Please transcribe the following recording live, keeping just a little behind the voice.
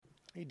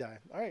He died.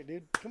 All right,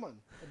 dude. Come on.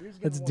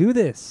 Let's do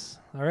this.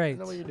 All I right.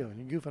 know what you're doing.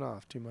 You're goofing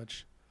off too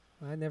much.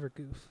 I never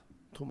goof.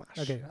 Too much.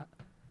 Okay.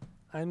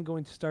 I'm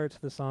going to start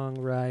the song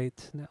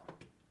right now.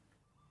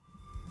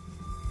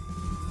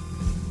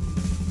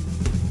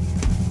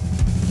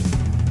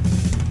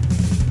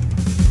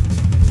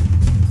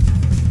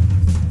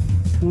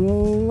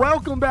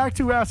 Welcome back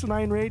to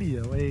Asinine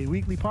Radio, a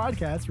weekly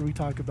podcast where we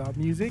talk about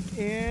music,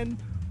 and,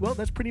 well,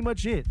 that's pretty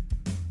much it.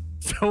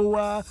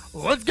 So,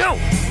 let's go!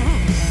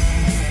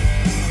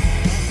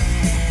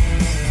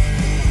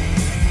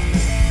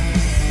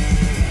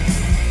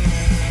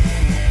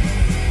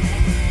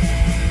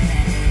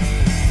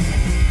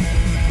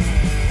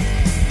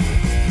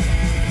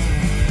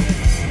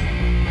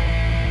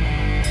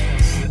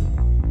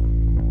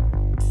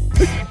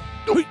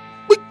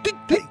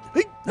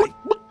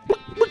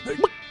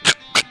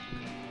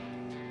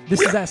 This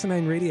is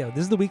Asinine Radio. This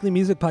is the weekly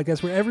music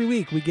podcast where every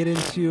week we get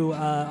into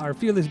our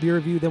Fearless Beer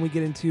Review, then we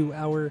get into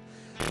our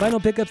vinyl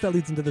pickups that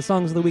leads into the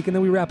songs of the week, and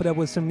then we wrap it up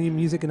with some new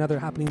music and other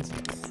happenings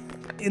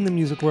in the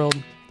music world.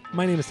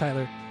 My name is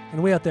Tyler,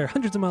 and way out there,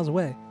 hundreds of miles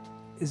away,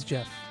 is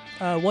Jeff.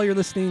 While you're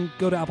listening,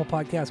 go to Apple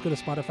Podcasts, go to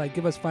Spotify,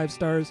 give us 5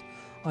 stars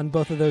on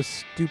both of those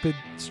stupid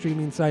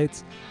streaming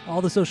sites.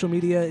 All the social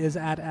media is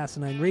at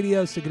Asinine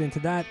Radio, so get into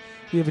that.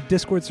 We have a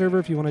Discord server.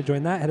 If you want to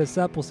join that, hit us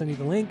up. We'll send you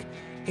the link.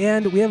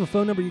 And we have a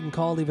phone number you can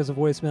call, leave us a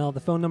voicemail. The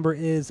phone number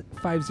is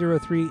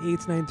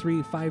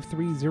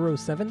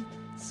 503-893-5307.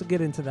 So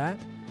get into that.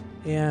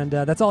 And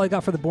that's all I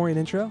got for the boring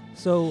intro.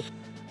 So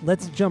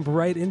let's jump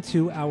right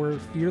into our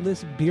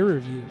Fearless Beer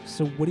Review.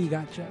 So what do you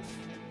got, Jeff?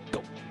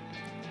 Go.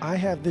 I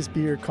have this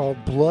beer called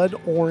Blood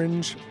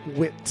Orange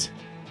Wit.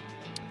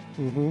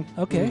 Mm-hmm.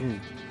 Okay. Mm-hmm.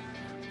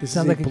 This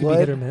Sounds is like it could be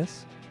hit or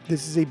miss.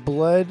 This is a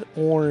blood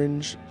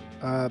orange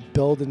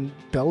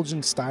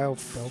Belgian style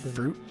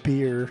fruit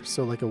beer,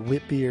 so like a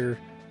wit beer.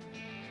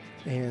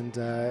 And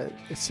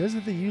it says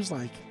that they use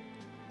like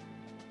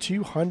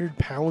 200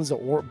 pounds of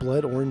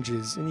blood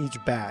oranges in each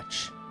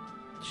batch.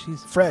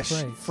 Jesus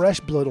Fresh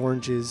blood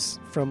oranges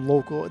from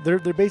local. They're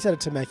based out of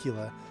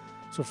Temecula,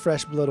 so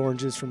fresh blood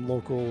oranges from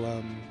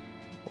local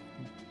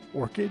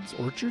orchards.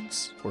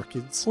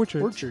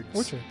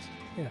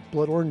 Yeah.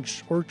 Blood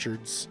orange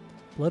orchards.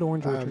 Blood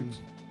orange orchards.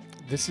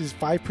 This is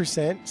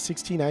 5%,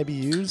 16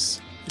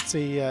 IBUs. It's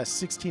a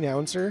 16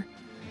 ouncer.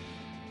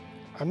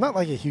 I'm not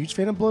like a huge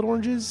fan of blood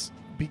oranges.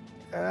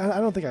 I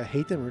don't think I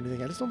hate them or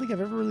anything. I just don't think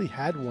I've ever really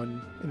had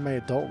one in my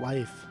adult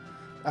life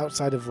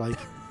outside of like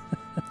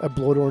a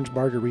blood orange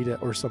margarita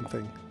or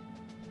something.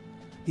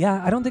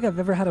 Yeah, I don't think I've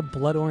ever had a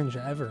blood orange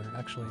ever,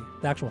 actually.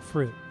 The actual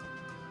fruit.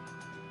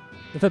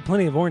 I've had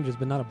plenty of oranges,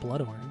 but not a blood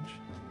orange.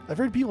 I've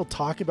heard people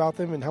talk about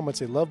them and how much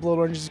they love blood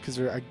oranges because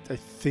I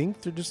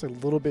think they're just a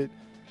little bit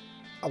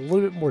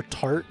more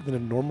tart than a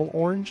normal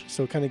orange,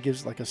 so it kind of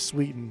gives like a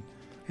sweet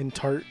and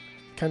tart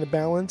kind of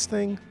balance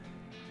thing.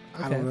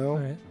 Okay, I don't know. All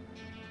right.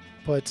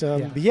 But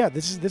yeah,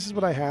 this is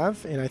what I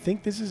have, and I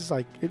think this is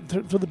like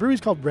so the brewery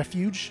is called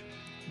Refuge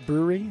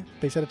Brewery,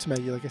 based out of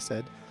Temecula, like I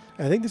said.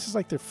 And I think this is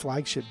like their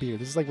flagship beer.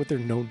 This is like what they're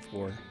known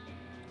for.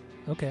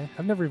 Okay,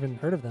 I've never even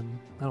heard of them.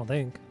 I don't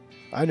think.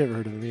 I never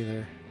heard of them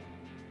either.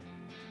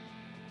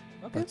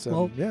 Okay, But,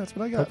 well, yeah, that's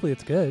what I got. hopefully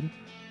it's good.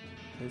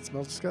 It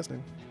smells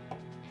disgusting.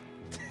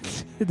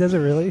 It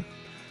doesn't really.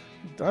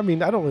 I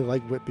mean, I don't really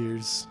like wit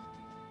beers.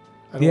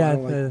 I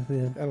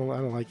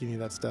don't like any of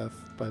that stuff.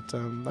 But I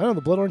don't know. The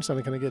blood orange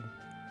sounded kind of good.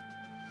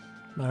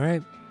 All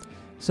right.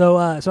 So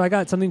I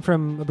got something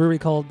from a brewery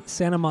called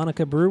Santa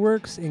Monica Brew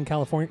Works in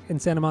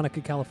Santa Monica,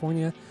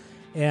 California,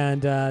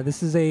 and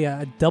this is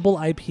a double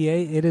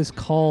IPA. It is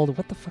called,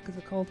 what the fuck is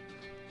it called?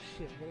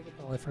 Shit, what is it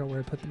called? I forgot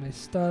where I put my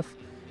stuff.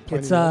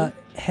 It's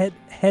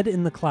Head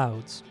in the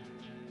Clouds.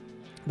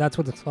 That's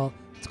what it's called.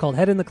 It's called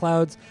Head in the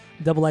Clouds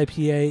Double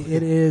IPA.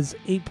 It is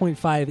 8.5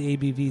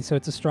 ABV, so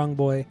it's a strong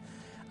boy.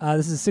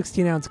 This is a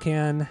 16-ounce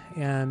can,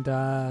 and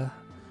I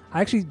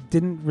actually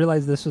didn't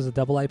realize this was a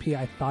double IPA.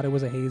 I thought it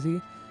was a hazy.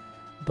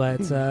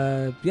 But,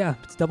 yeah,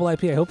 it's double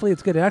IPA. Hopefully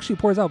it's good. It actually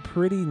pours out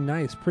pretty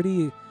nice,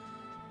 pretty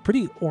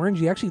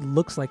orangey. It actually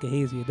looks like a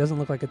hazy. It doesn't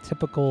look like a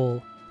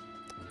typical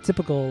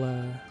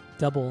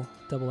double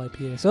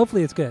IPA. So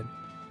hopefully it's good.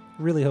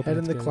 Really hoping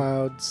it's good. Head in the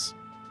clouds,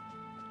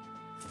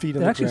 feet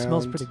on the ground. It actually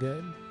smells pretty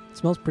good. It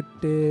smells pretty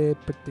good.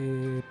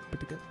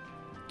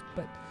 But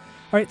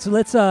all right, so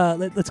let's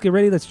get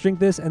ready. Let's drink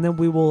this, and then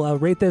we will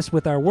rate this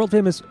with our world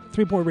famous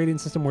 3-point rating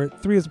system, where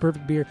 3 is a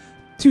perfect beer,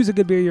 2 is a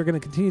good beer you're going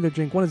to continue to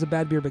drink, 1 is a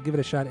bad beer but give it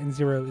a shot, and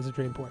 0 is a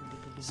drain point.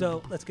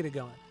 So let's get it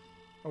going.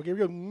 Okay,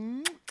 here we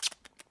go.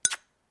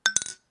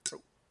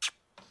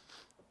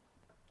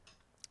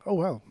 Oh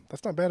wow,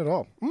 that's not bad at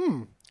all.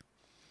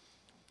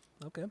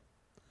 Okay.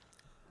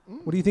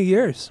 What do you think of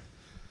yours?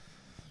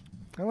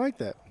 I like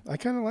that. I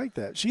kind of like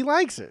that. She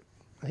likes it.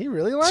 He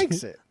really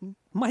likes it.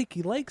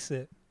 Mikey likes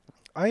it.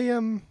 I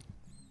mean,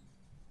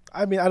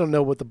 I don't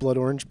know what the blood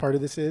orange part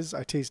of this is.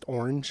 I taste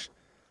orange.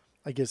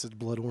 I guess it's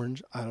blood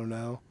orange. I don't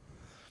know.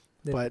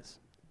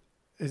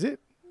 Is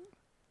it?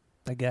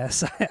 I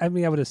guess. I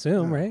mean, I would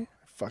assume, right?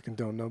 I fucking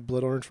don't know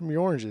blood orange from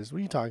your oranges. What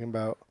are you talking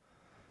about?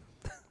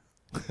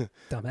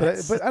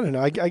 Dumbass. But I don't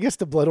know. I guess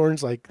the blood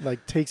orange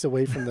like takes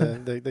away from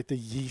the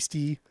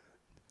yeasty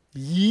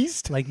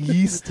yeast, like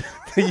yeast.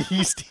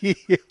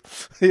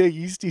 the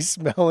yeasty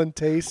smell and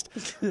taste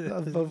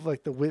of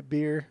like the wit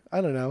beer.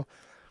 I don't know.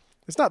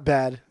 It's not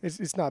bad.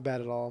 It's not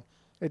bad at all.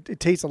 It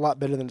tastes a lot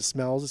better than it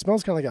smells. It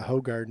smells kind of like a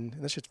Hoegaarden,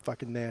 and that shit's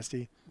fucking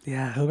nasty.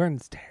 Yeah,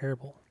 Hoegaarden's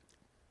terrible.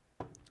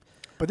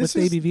 But What's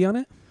this the is ABV on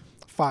it?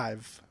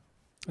 5.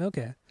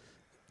 Okay.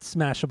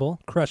 Smashable,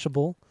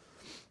 crushable.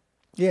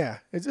 Yeah,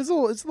 it's a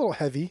little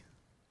heavy.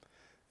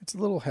 It's a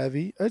little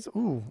heavy.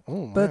 Oh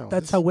But wow.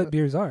 that's how wit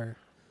beers are.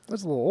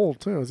 That's a little old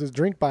too. It says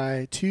drink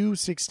by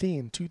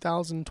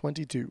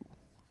 2022.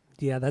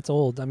 Yeah, that's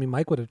old. I mean,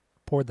 Mike would have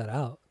poured that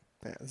out.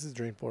 Yeah, this is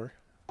drink pour.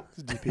 This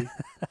is DP.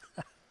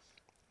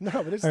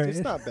 No, but it's All right. it's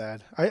not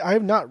bad. I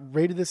have not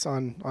rated this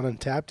on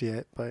Untapped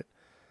yet, but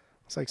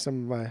it's like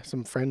some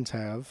friends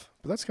have.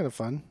 But that's kind of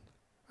fun.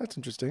 That's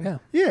interesting. Yeah.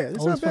 it's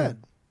Always not bad.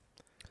 fun.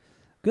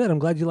 Good. I'm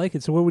glad you like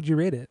it. So where would you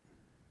rate it?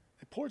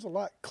 It pours a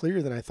lot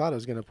clearer than I thought it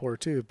was going to pour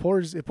too. It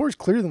pours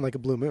clearer than like a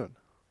Blue Moon.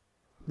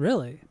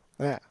 Really?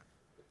 Yeah.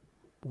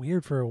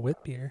 Weird for a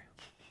wit beer.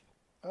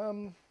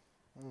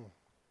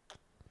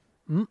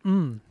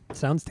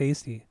 Sounds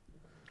tasty.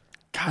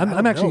 God, I I'm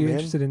don't actually know, man.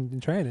 interested in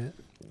trying it.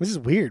 This is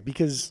weird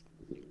because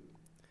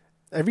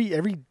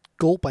every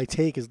gulp I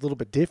take is a little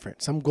bit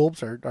different. Some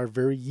gulps are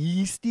very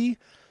yeasty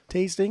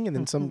tasting, and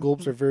then some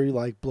gulps are very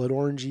like blood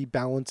orangey,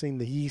 balancing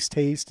the yeast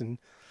taste, and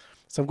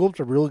some gulps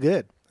are real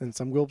good, and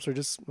some gulps are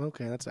just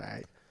okay. That's all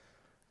right.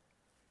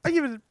 I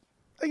give it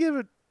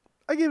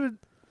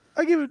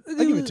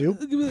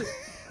 2.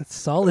 A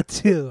solid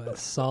 2. A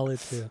solid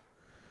 2. What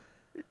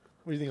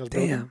do you think I was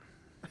Damn. broken?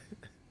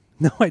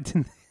 No, I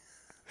didn't.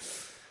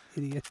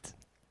 Idiot.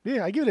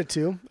 Yeah, I give it a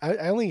 2. I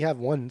only have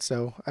one,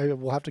 so I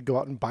will have to go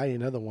out and buy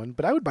another one.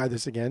 But I would buy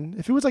this again.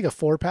 If it was like a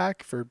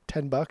 4-pack for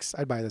 $10,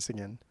 I'd buy this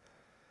again.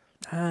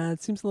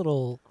 It seems a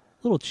little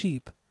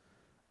cheap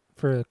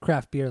for a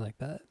craft beer like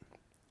that.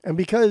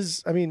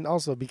 And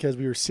also because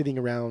we were sitting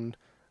around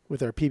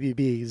with our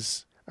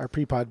PBBs, our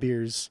pre-pod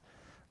beers,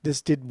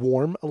 this did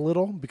warm a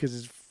little because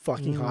it's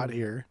fucking hot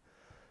here.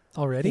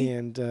 Already?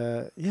 And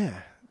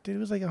yeah, dude, it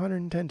was like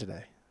 110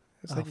 today.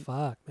 It's like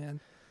fuck, man.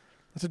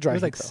 it's a dry. It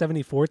was like heat, though.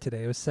 74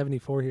 today. It was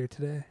 74 here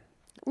today.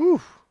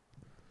 Oof.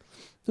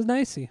 It was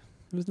nicey.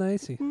 Some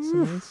nicey.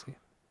 Dude,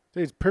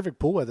 it's perfect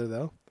pool weather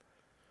though.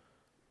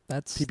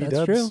 That's PP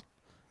true. dubs.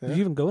 Yeah. Did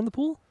you even go in the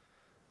pool?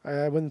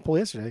 I went in the pool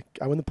yesterday.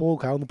 I went in the pool.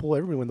 Kyle in the pool.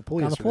 Everybody went in the pool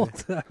On the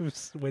yesterday. pool. I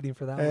was waiting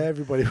for that one.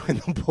 Everybody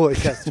went in the pool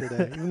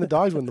yesterday. Even the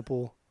dogs went in the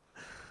pool.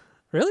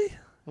 Really?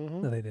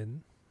 Mm-hmm. No, they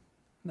didn't.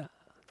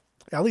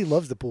 Allie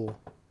loves the pool.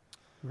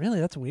 Really?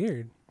 That's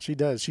weird. She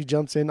does. She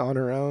jumps in on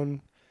her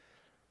own.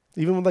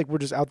 Even when like we're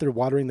just out there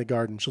watering the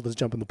garden, she'll just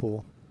jump in the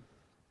pool.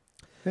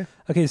 Yeah.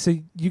 Okay, so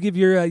you give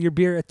your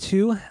beer a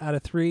 2 out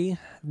of 3.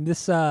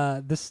 This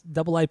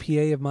double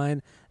IPA of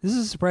mine, this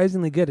is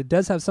surprisingly good. It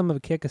does have some of a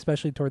kick,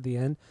 especially toward the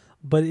end,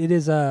 but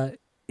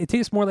it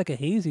tastes more like a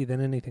hazy than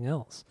anything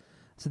else.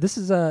 So this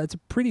is it's a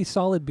pretty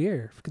solid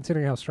beer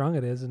considering how strong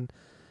it is, and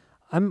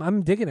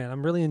I'm digging it.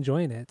 I'm really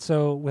enjoying it.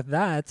 So with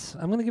that,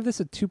 I'm gonna give this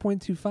a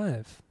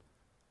 2.25.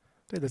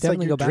 Dude, that's Definitely like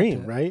go your back to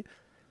dream, it. right?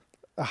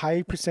 A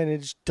high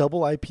percentage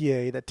double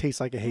IPA that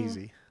tastes like a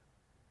hazy.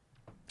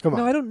 Come on.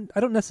 No, I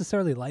don't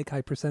necessarily like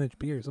high percentage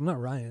beers. I'm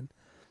not Ryan.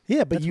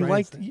 Yeah, but That's you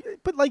Ryan's like,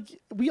 but like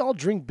we all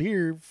drink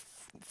beer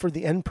for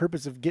the end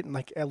purpose of getting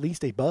like at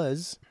least a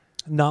buzz.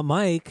 Not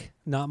Mike.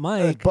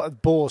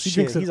 Bullshit. He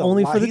drinks it He's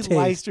only for the he taste.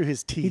 lies through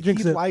his teeth. He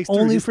drinks it lies through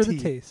only his for the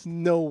teeth. taste.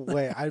 No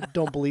way. I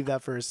don't believe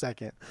that for a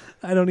second.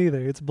 I don't either.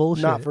 It's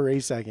bullshit. Not for a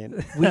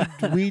second.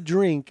 We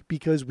drink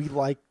because we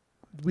like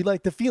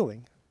the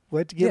feeling. We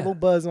like to get a little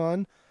buzz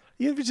on.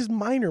 Even if it's just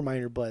minor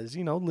buzz,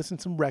 listen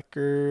to some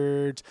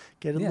records,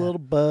 get a little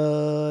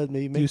buzz,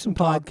 maybe make Do some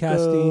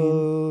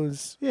podcasting.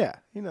 podcasting. Yeah,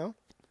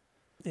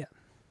 Yeah.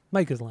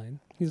 Mike is lying.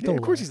 He's Yeah,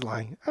 of course he's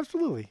lying.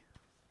 Absolutely.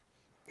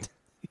 I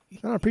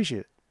don't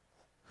appreciate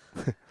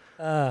it.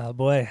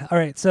 Boy. All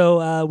right.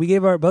 So we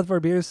gave both of our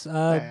beers 2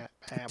 and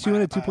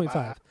a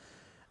 2.5.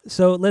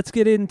 So let's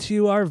get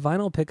into our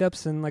vinyl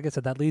pickups, and like I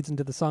said, that leads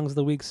into the songs of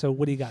the week. So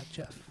what do you got,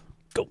 Jeff?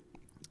 Go.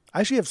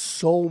 I actually have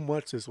so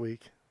much this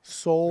week.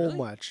 So Really?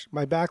 much.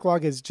 My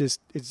backlog is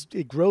just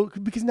it grows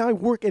because now I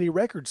work at a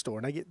record store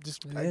and I get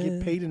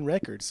paid in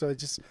records. So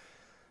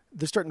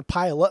they're starting to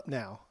pile up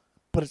now.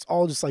 But it's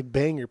all just like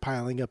banger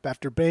piling up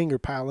after banger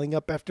piling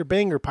up after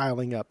banger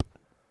piling up.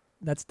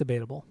 That's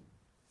debatable.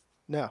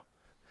 No.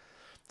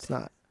 It's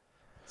not.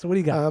 So what do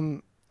you got?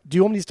 Do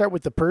you want me to start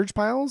with the purge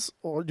piles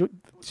or you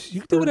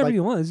can do whatever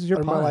you want. This is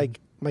your pod.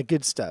 my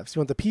good stuff? So you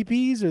want the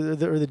PPs or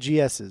the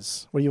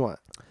GSs? What do you want?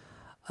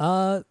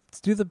 Let's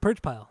do the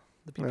purge pile.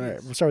 The PPs. All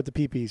right, we'll start with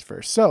the PPs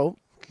first. So,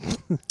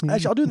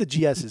 actually, I'll do the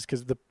GSs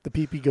because the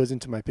PP goes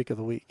into my pick of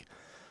the week.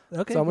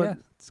 Okay, So I'm yeah. gonna-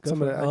 Let's go so I'm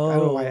for gonna- it. I don't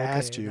know why I okay,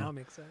 asked you. Now it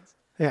makes sense.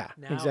 Yeah,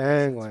 Now it makes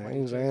sense why you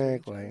chose the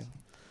exactly.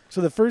 So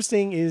the first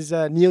thing is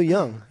Neil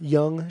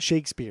Young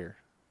Shakespeare.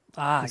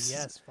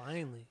 Yes,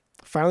 finally.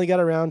 Finally got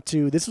around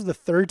to this. Was the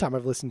third time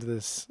I've listened to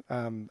this,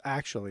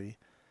 actually,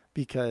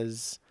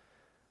 because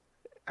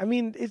I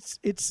mean,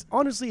 it's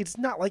honestly, it's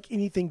not like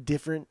anything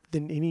different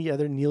than any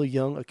other Neil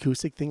Young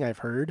acoustic thing I've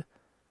heard,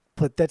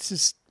 but that's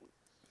just,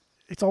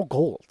 it's all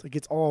gold. Like,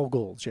 it's all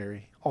gold,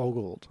 Jerry, all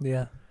gold.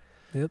 Yeah.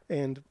 Yep.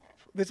 And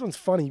this one's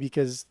funny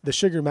because the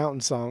Sugar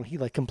Mountain song, he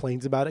like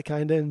complains about it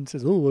kind of and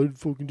says, "Oh, I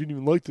fucking didn't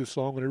even like this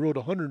song, and I wrote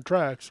 100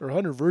 tracks or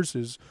 100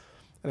 verses,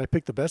 and I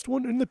picked the best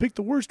one and I picked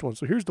the worst one.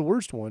 So here's the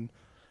worst one."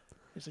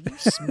 He's like, "You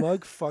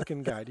smug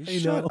fucking guy, dude! I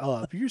Shut know.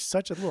 up! You're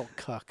such a little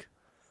cuck."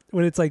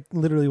 When it's like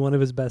literally one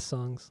of his best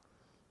songs.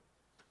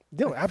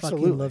 No, I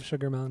absolutely. fucking love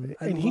Sugar Mountain.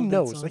 I And he love that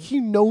knows, song. like, he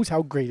knows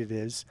how great it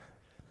is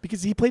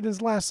because he played in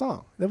his last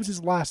song. That was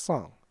his last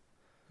song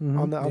Mhm.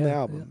 on the Yeah,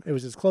 album. It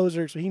was his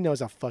closer, so he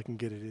knows how fucking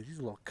good it is. He's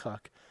a little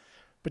cuck.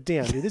 But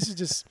damn, dude, this is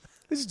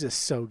just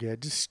so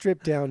good. Just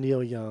stripped down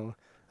Neil Young.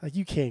 Like,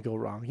 you can't go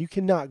wrong. You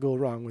cannot go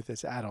wrong with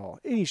this at all,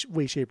 any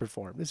way, shape, or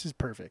form. This is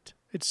perfect.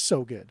 It's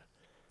so good.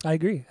 I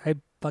agree. I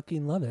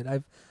fucking love it.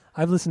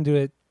 I've listened to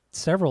it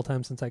several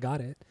times since I got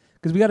it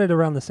because we got it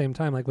around the same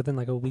time, like within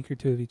like a week or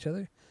two of each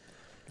other.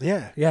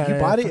 Yeah, Yeah, You I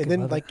bought it, fucking and then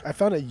love like I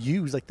found it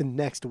used like the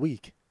next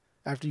week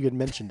after you had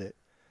mentioned it.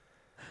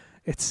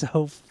 It's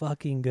so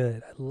fucking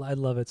good. I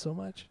love it so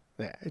much.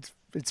 Yeah,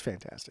 it's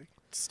fantastic.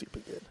 It's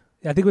stupid good.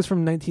 Yeah, I think it was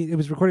from It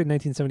was recorded in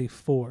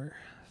 1974,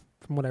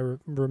 from what I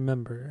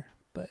remember.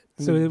 But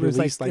so it was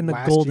Released, like in like, the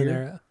last golden year?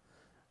 era.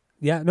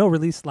 Yeah, no,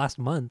 released last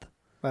month.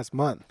 Last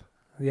month.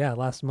 Yeah,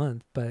 last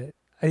month. But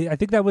I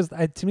think that was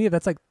to me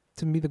that's like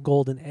the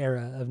golden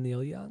era of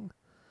Neil Young.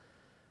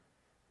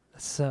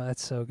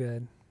 That's so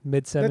good.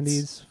 Mid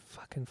 70s,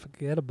 fucking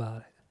forget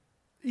about it.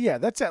 Yeah,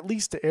 that's at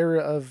least the era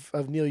of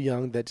Neil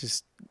Young that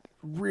just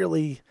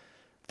really,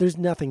 there's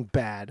nothing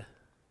bad.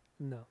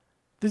 No.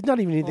 There's not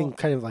even anything Well,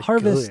 kind of like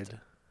Harvest- good.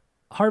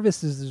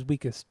 Harvest is his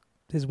weakest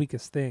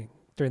thing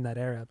during that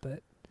era,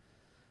 but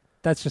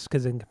that's just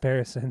because in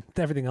comparison,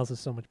 everything else is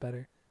so much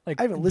better. Like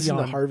I haven't listened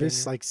to beyond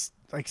Harvest banger.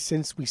 like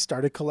since we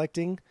started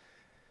collecting,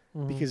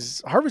 Mhm.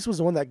 because Harvest was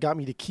the one that got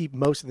me to keep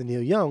most of the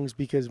Neil Youngs,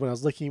 because when I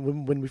was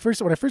looking when I first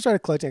started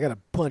collecting, I got a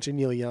bunch of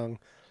Neil Young,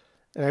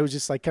 and I was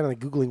just like kind of like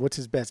Googling what's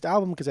his best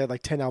album because I had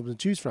like 10 albums to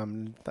choose from,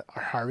 and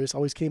Harvest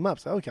always came up.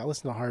 So okay, I'll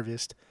listen to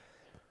Harvest,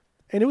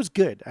 and it was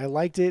good. I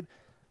liked it.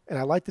 And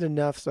I liked it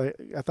enough, so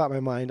I thought in my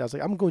mind, I was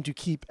like, I'm going to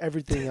keep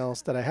everything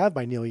else that I have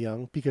by Neil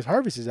Young because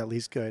Harvest is at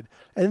least good.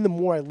 And then the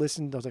more I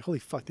listened, I was like, holy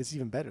fuck, this is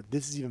even better.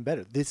 This is even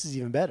better. This is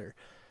even better.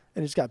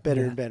 And it's got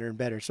better Yeah. and better and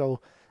better. So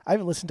I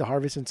haven't listened to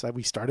Harvest since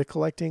we started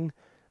collecting,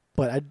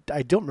 but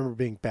I don't remember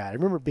being bad. I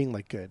remember it being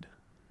like good.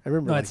 I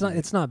remember. No, it's not. liking it.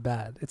 It's not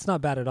bad. It's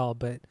not bad at all.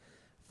 But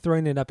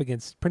throwing it up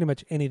against pretty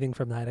much anything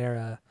from that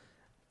era,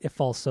 it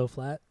falls so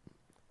flat.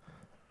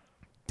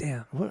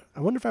 Damn,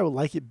 I wonder if I would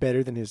like it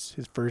better than his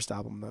first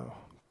album though.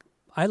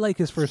 I like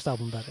his first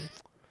album better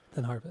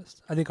than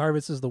Harvest. I think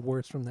Harvest is the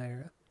worst from the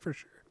era for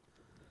sure.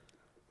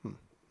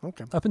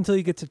 Okay. Up until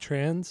you get to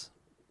Trans,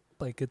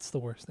 like it's the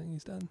worst thing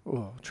he's done.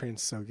 Oh,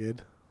 Train's so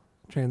good.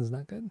 Trans is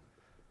not good.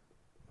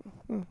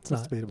 It's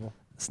not. debatable.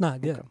 It's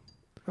not good.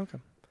 Okay.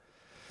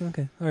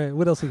 Okay. All right.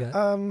 What else you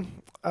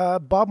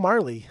got? Bob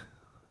Marley,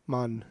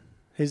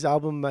 his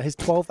album, his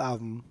 12th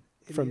album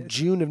from Idiot.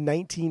 June of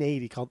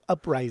 1980 called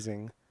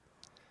Uprising.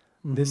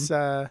 Mhm. This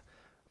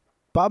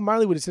Bob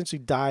Marley would essentially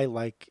die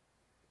like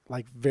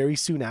very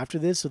soon after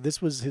this, so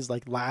this was his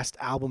like last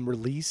album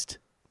released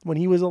when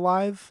he was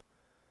alive.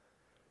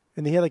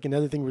 And they had like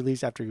another thing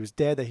released after he was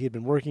dead that he had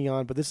been working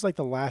on, but this is like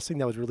the last thing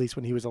that was released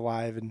when he was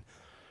alive. And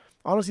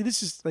honestly,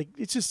 this is like,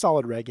 it's just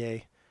solid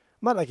reggae.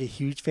 I'm not like a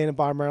huge fan of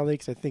Bob Marley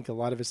because I think a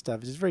lot of his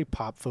stuff is just very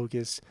pop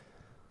focused,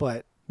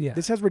 but Yeah.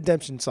 this has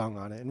Redemption Song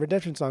on it, and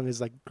Redemption Song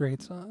is like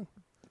Great song.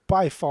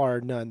 by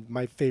far none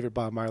my favorite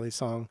Bob Marley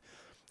song,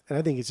 and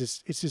I think it's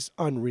just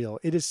unreal.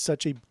 It's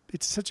such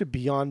a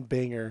beyond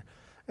banger,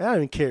 and I don't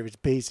even care if it's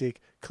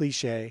basic,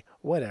 cliche,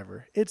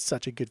 whatever. It's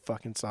such a good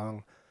fucking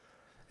song.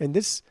 And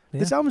this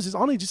album is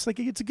only just like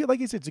it's a good,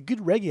 like I said, it's a good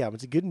reggae album.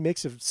 It's a good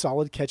mix of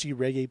solid, catchy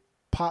reggae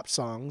pop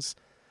songs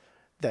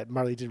that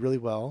Marley did really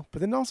well, but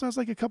then also has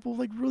like a couple of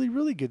like really,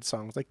 really good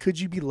songs, like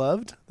 "Could You Be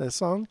Loved?" That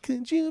song.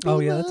 Could you? Be Oh,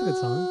 yeah, that's a good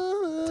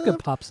song. It's a good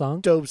pop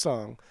song. Dope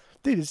song,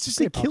 dude. It's just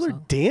a Great pop killer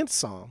song. dance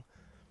song.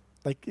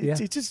 Like Yeah.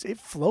 it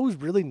flows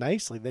really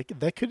nicely.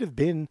 That could have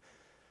been,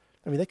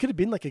 I mean, that could have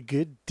been like a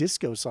good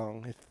disco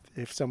song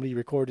if somebody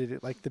recorded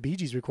it like the Bee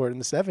Gees recorded in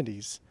the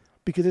 '70s,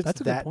 because it's That's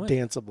a good that point.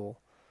 danceable.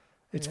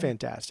 It's Yeah.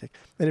 fantastic.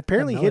 And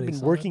apparently he had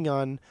melody's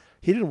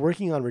been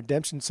working on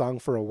Redemption Song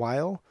for a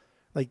while,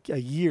 like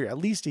a year, at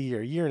least a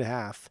year and a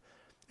half.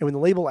 And when the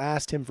label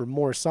asked him for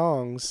more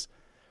songs,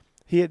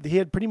 he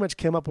had pretty much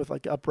come up with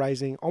like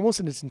Uprising almost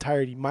in its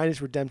entirety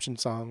minus Redemption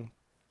Song.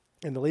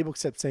 And the label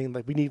kept saying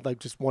like, we need like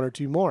just one or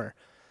two more.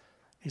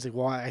 He's like,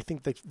 well, I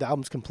think the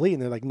album's complete.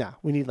 And they're like, nah,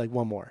 we need like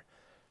one more.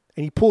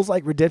 And he pulls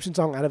like Redemption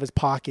Song out of his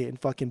pocket and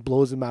fucking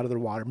blows them out of their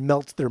water,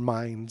 melts their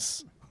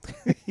minds.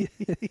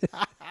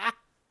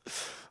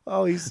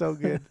 Oh, he's so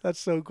good. That's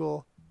so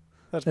cool.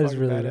 That's That is fucking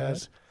really badass.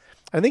 rad.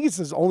 I think it's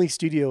his only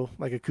studio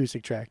like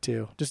acoustic track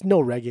too. Just no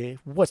reggae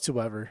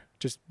whatsoever.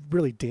 Just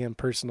really damn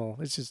personal.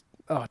 It's just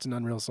it's an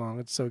unreal song.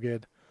 It's so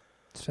good.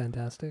 It's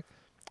fantastic.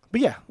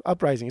 But yeah,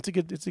 Uprising. It's a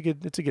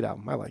good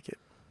album. I like it.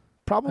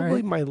 Probably All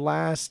right. my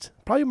last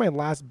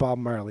Bob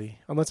Marley,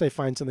 unless I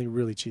find something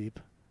really cheap.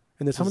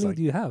 And this How was many like,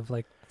 do you have?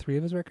 Like 3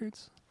 of his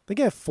records? I think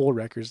I have 4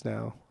 records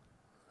now.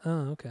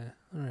 Oh, okay.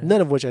 All right.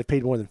 None of which I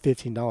paid more than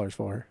 $15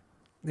 for.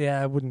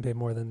 Yeah, I wouldn't pay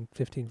more than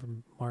 15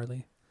 from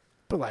Marley.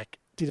 But like,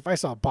 dude, if I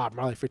saw Bob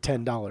Marley for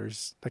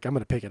 $10, like I'm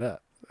gonna pick it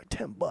up. Like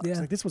 $10. Yeah,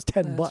 Like this was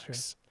 $10 that's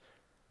bucks.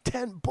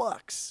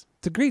 $10.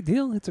 It's a great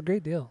deal. It's a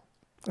great deal.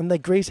 And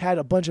like Grace had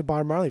a bunch of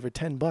Bob Marley for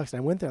 $10, and I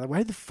went there like,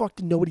 why the fuck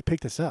did nobody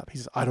pick this up? He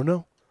says, I don't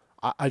know.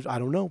 I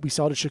don't know. We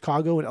saw it in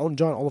Chicago and Elton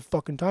John all the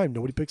fucking time.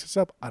 Nobody picks this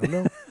up. I don't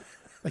know.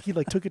 Like he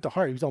like took it to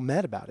heart. He was all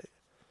mad about it.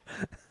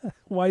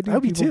 Why do I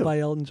would be people too. buy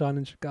Elton John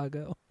in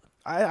Chicago?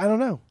 I don't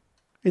know.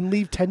 And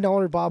leave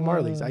 $10 Bob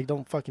Marleys. I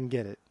don't fucking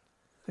get it.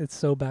 It's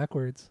so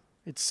backwards.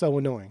 It's so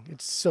annoying.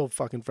 It's so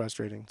fucking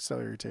frustrating. So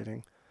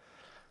irritating.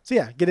 So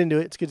yeah, get into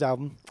it. It's a good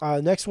album.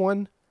 Next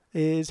one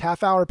is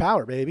Half Hour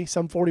Power, baby.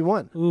 Sum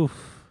 41.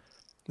 Oof.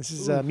 This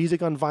is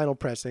music on vinyl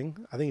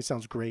pressing. I think it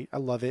sounds great. I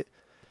love it.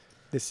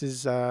 This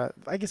is, I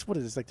guess, what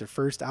is this? Like their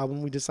first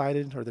album we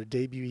decided, or their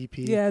debut EP?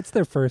 Yeah, it's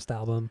their first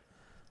album.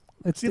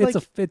 See, like-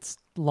 It's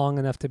long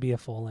enough to be a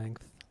full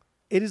length.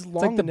 It is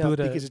like long the enough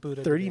Buddha- because it's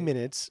Buddha 30 debate.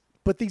 minutes,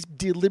 but they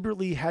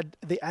deliberately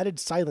they added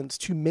silence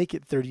to make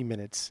it 30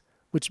 minutes,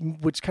 which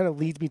kind of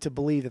leads me to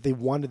believe that they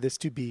wanted this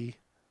to be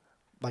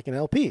like an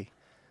LP.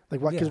 Like,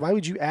 why? Because Yeah. why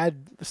would you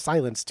add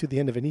silence to the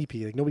end of an EP?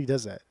 Like, nobody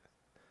does that.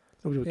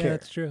 Nobody would Yeah, care.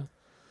 that's true.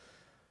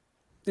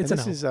 And It's an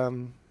this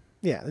album.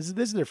 is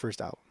this is their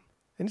first album,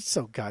 and it's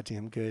so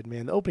goddamn good,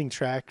 man. The opening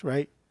track,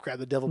 right? Grab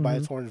the devil by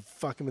its horn and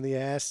fuck him in the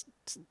ass,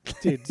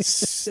 dude.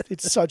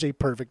 It's such a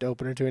perfect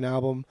opener to an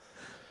album,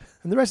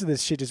 and the rest of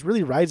this shit just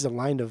really rides the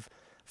line of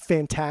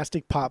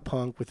fantastic pop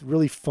punk with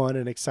really fun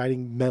and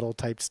exciting metal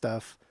type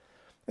stuff,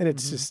 and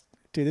it's just,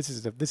 dude, this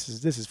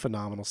is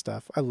phenomenal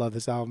stuff. I love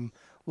this album.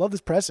 Love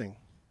this pressing.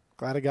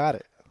 Glad I got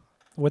it.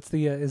 What's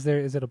the is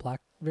it a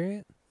black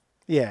variant?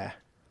 Yeah.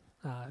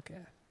 Ah, okay.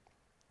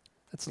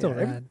 That's still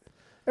Yeah, rad.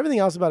 Everything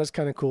else about it's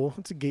kind of cool.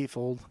 It's a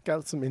gatefold.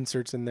 Got some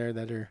inserts in there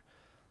that are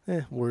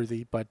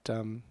worthy, but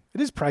it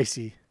is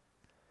pricey.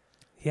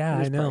 Yeah,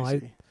 It is I know.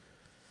 pricey.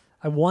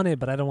 I want it,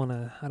 but I don't want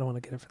to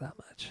get it for that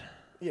much.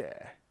 Yeah.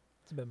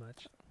 It's a bit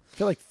much. I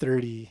feel like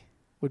 30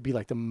 would be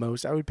like the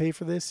most I would pay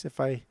for this if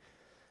I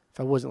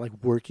wasn't like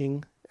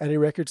working at a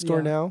record store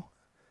Yeah. now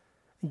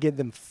and get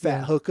them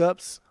fat Yeah.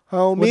 hookups,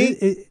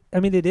 homie. Well, I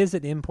mean, it is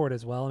an import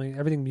as well. I mean,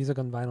 everything music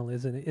on vinyl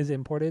is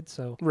imported,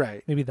 so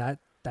Right. maybe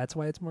that's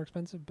why it's more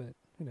expensive. But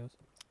who knows?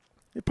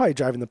 You're probably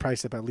driving the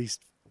price up at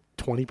least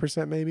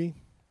 20% maybe.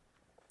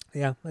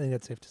 Yeah, I think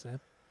that's safe to say.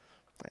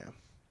 Yeah.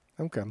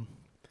 Okay.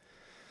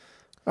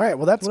 All right.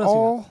 Well, that's What else you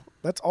all.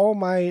 That's all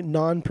my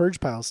non-purge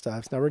pile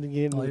stuff. Now we're gonna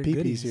get into All the your peepees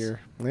goodies.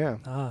 here. Yeah.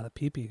 Ah, the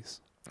peepees.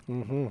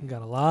 Mm-hmm. We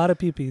got a lot of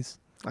peepees.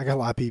 I got a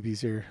lot of peepees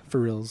here for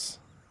reals.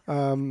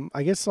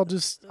 I guess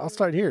I'll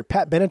start here.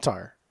 Pat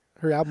Benatar,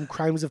 her album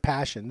Crimes of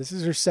Passion. This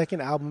is her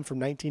second album from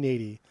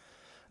 1980.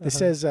 This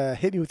says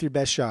 "Hit Me with Your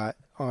Best Shot"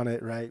 on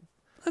it, right?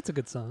 That's a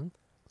good song.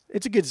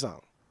 It's a good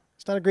song.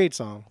 It's not a great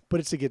song, but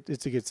it's a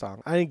good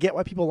song. I get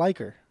why people like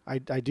her. I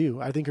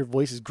do. I think her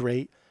voice is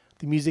great.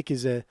 The music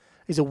is a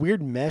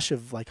weird mesh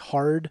of like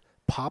hard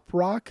pop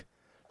rock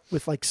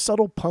with like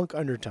subtle punk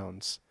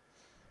undertones.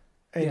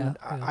 And Yeah.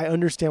 I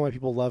understand why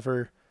people love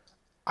her.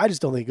 I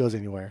just don't think it goes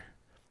anywhere.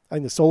 I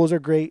think the solos are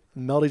great,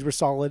 the melodies were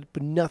solid,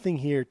 but nothing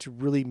here to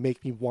really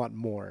make me want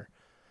more.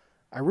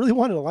 I really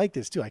wanted to like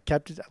this too. I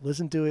kept it. I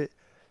listened to it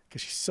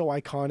because she's so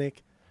iconic.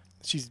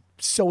 She's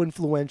so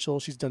influential.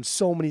 She's done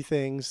so many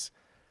things.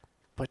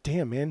 But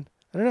damn, man,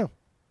 I don't know.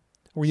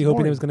 Were you It's hoping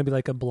boring. it was going to be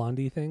like a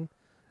Blondie thing?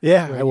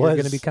 Yeah, Where I you was were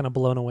going to be kind of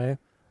blown away.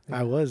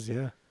 I was,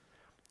 yeah.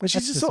 And she's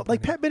That's just so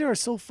like disappointing. Pat Benatar is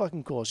so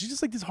fucking cool. She's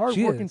just like this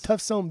hardworking, is.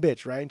 tough son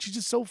bitch, right? And she's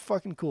just so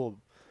fucking cool.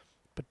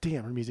 But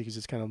damn, her music is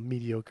just kind of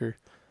mediocre.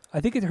 I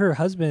think her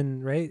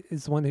husband, right,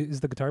 is the one who is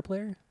the guitar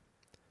player.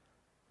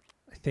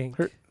 I think.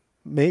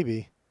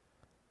 Maybe.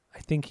 I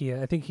think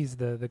he's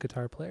the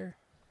guitar player.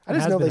 I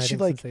just Has know been, that I she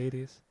think, like since the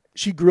 80s.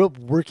 she grew up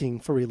working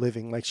for a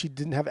living. Like she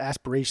didn't have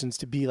aspirations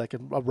to be like a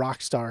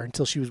rock star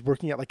until she was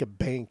working at like a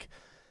bank,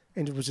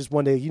 and it was just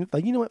one day you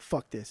know what,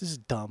 fuck this. This is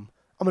dumb.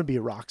 I'm gonna be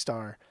a rock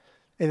star,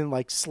 and then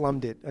like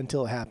slummed it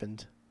until it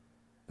happened,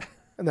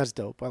 and that's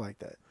dope. I like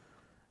that.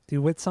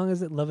 Dude, what song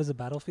is it? Love is a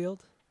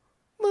Battlefield?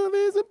 Love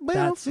is a That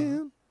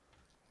battlefield.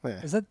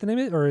 Yeah. Is that the name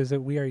of it? Or is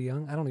it We Are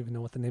Young? I don't even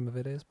know what the name of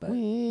it is. But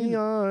We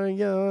are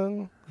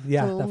young.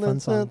 yeah, that fun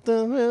Let's song. set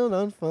the world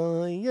on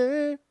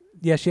fire.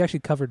 Yeah, she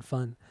actually covered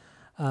Fun.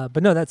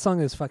 But no, that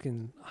song is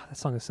that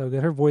song is so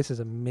good. Her voice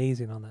is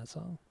amazing on that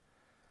song.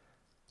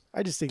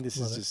 I just think this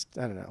Love is it. just,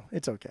 I don't know.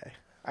 It's okay.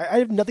 I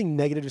have nothing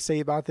negative to say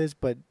about this,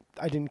 but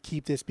I didn't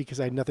keep this because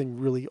I had nothing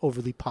really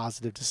overly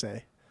positive to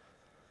say.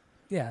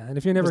 Yeah, and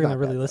if you're never It's going to not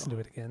really bad, listen though.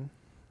 to it again.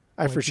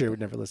 I Like for you sure did. would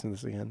never listen to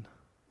this again.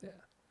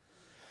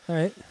 All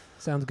right,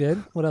 sounds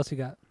good. What else you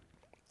got?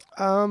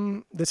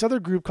 This other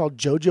group called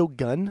JoJo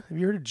Gunn. Have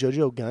you heard of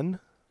JoJo Gunn?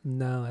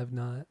 No, I have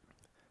not.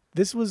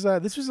 This was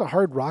a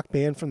hard rock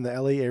band from the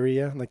LA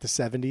area in like the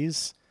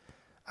 70s.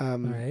 All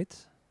right.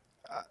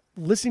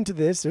 Listening to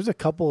this, there's a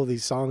couple of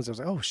these songs I was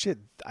like, oh shit,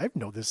 I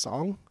know this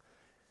song.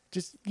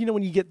 Just,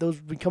 when you get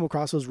those, we come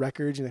across those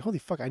records, and like, holy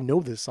fuck, I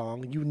know this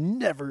song. You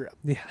never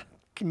Yeah.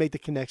 can make the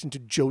connection to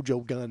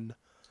JoJo Gunn.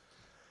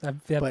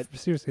 I've But-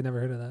 seriously never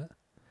heard of that.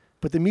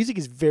 But the music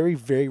is very,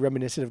 very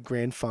reminiscent of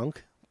Grand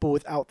Funk, but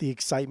without the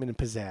excitement and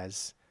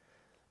pizzazz.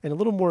 And a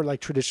little more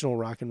like traditional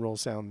rock and roll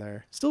sound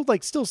there.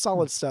 Still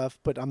solid stuff,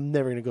 but I'm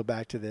never going to go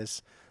back to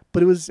this.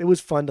 But it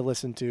was fun to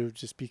listen to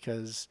just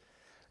because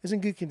it's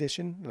in good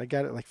condition. And I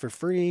got it like for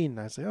free. And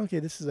I was like, okay,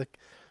 this is like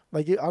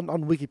on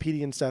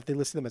Wikipedia and stuff, they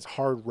list them as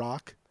hard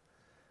rock.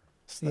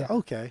 So Yeah.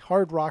 okay,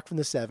 hard rock from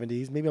the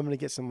 70s. Maybe I'm going to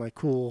get some like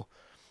cool,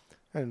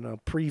 I don't know,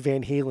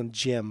 pre-Van Halen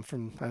gem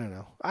from, I don't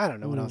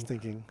know what I was Ooh.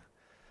 thinking.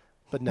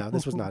 But no,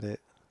 this was not it.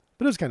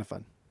 But it was kind of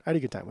fun. I had a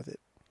good time with it.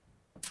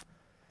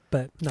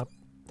 But no,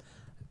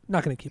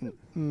 not going to keep it.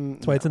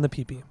 That's why it's in the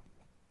PP.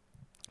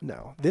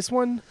 No. This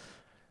one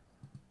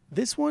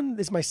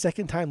is my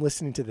second time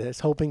listening to this,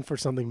 hoping for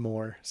something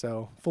more.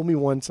 So fool me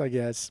once, I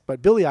guess.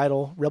 But Billy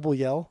Idol, Rebel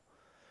Yell,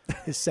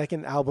 his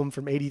second album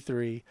from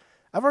 '83.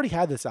 I've already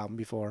had this album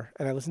before,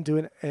 and I listened to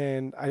it,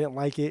 and I didn't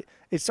like it.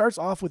 It starts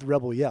off with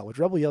Rebel Yell, which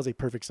Rebel Yell is a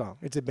perfect song.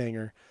 It's a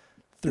banger.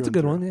 It's a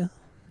good one, yeah.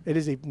 It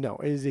is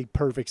a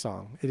perfect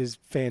song. It is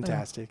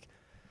fantastic.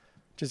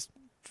 Just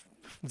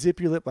zip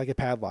your lip like a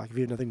padlock if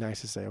you have nothing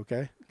nice to say,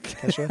 okay,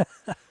 Kesha?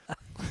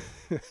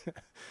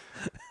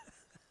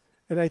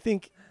 And I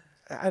think,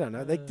 I don't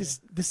know, like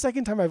the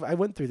second time I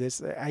went through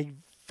this, I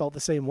felt the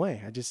same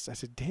way. I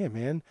said, damn,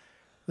 man,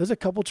 there's a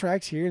couple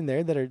tracks here and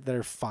there that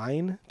are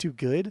fine to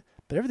good,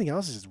 but everything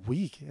else is just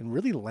weak and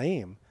really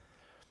lame.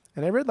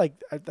 And I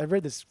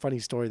read this funny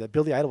story that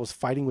Billy Idol was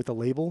fighting with the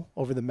label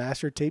over the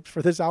master tapes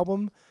for this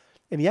album,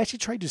 and he actually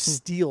tried to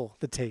steal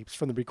the tapes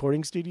from the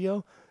recording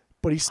studio,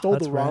 but he stole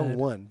That's the wrong rad.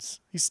 ones.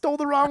 He stole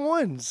the wrong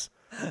ones.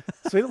 So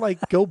he had to like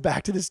go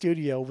back to the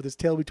studio with his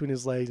tail between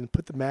his legs and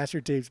put the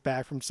master tapes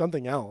back from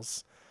something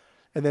else.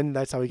 And then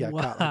that's how he got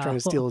caught, like, trying to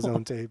steal his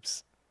own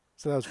tapes.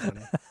 So that was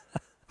funny.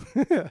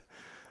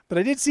 But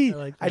I did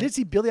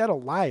see Billy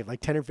Idol live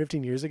like 10 or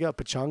 15 years ago at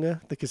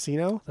Pachanga, the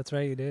casino. That's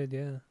right, you did,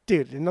 yeah.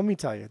 Dude, and let me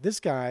tell you, this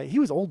guy, he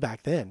was old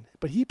back then,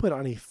 but he put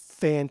on a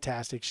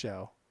fantastic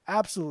show.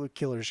 Absolute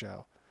killer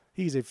show.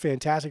 He's a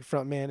fantastic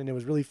frontman, and it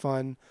was really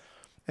fun.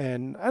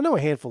 And I know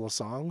a handful of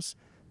songs,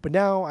 but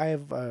now I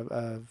have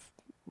a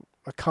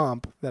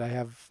comp that I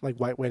have like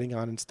White Wedding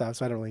on and stuff,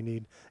 so I don't really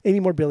need any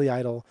more Billy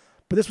Idol.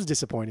 But this was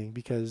disappointing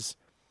because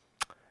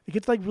it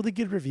gets like really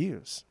good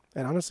reviews.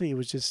 And honestly, it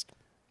was just...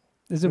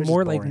 Is It it was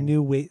more just like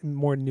boring.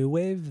 more new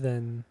wave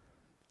than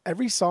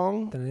Every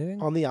song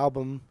anything? on the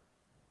album,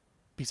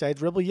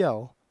 besides Rebel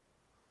Yell,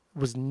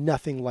 was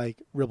nothing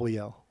like Rebel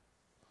Yell.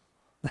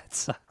 That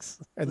sucks.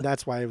 And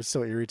that's why it was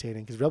so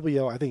irritating, because Rebel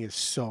Yell, I think, is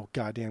so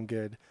goddamn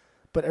good.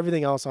 But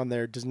everything else on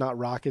there does not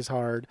rock as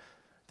hard.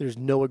 There's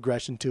no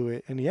aggression to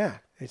it. And yeah,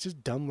 it's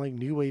just dumb, like,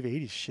 new wave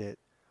 80s shit.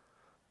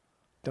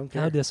 Don't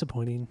care. How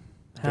disappointing.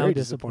 How Very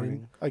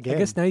disappointing. Again, I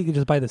guess now you can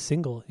just buy the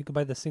single. You could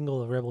buy the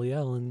single of Rebel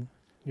Yell and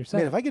you're set.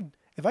 man,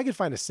 if I could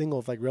find a single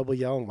of like Rebel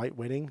Yell and White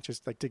Wedding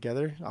just like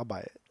together, I'll buy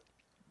it.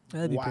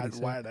 That'd be pretty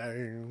sick.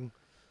 Wedding.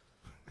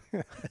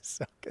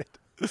 So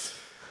good.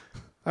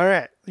 All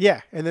right,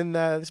 yeah, and then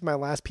this is my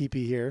last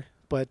PP here,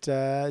 but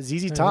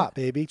ZZ All Top, right.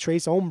 baby,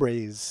 Trace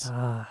Hombres.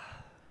 Ah,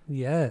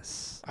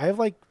 yes. I have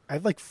like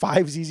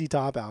 5 ZZ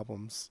Top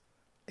albums,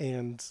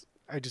 and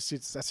I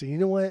said, you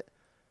know what?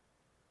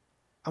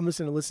 I'm just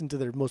gonna listen to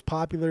their most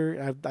popular.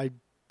 And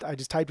I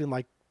just typed in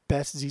like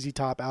best ZZ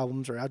Top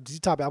albums or ZZ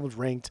Top albums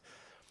ranked,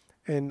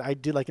 and I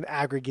did like an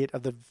aggregate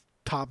of the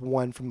top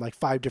 1 from like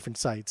 5 different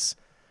sites,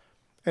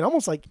 and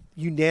almost like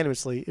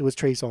unanimously it was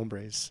Trace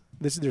Hombres.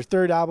 This is their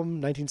third album,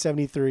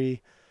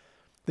 1973.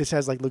 This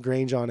has like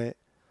LaGrange on it,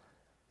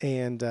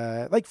 and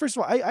like first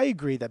of all, I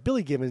agree that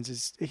Billy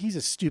Gibbons he's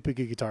a stupid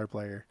good guitar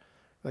player.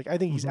 Like I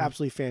think he's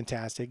absolutely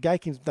fantastic. Guy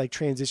can like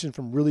transition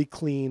from really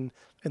clean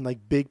and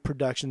like big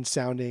production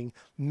sounding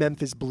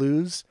Memphis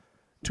blues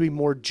to a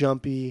more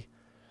jumpy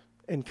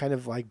and kind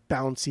of like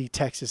bouncy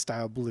Texas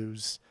style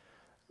blues.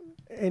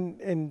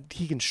 And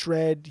he can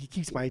shred. He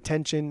keeps my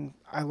attention.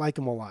 I like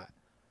him a lot.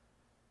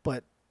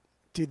 But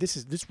dude,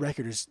 this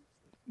record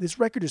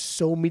is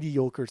so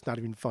mediocre. It's not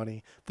even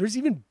funny. There's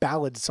even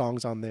ballad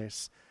songs on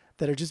this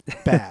that are just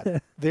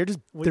bad. They're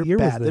What year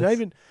was bad. They're not this?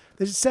 even.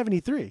 This is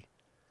 73.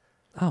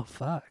 Oh,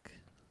 fuck.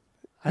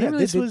 I Yeah, didn't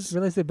this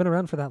realize they've been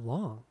around for that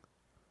long.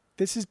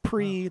 This is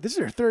This is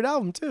their third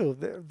album too.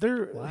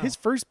 Wow. His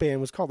first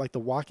band was called like the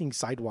Walking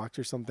Sidewalks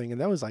or something,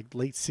 and that was like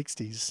late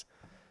 60s.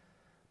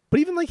 But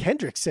even like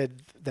Hendrix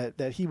said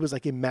that he was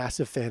like a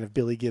massive fan of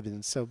Billy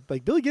Gibbons. So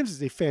like Billy Gibbons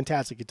is a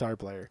fantastic guitar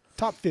player,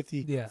 top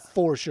 50 Yeah.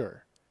 for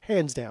sure,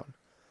 hands down.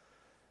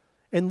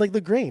 And like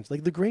LaGrange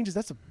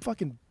that's a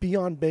fucking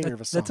beyond banger of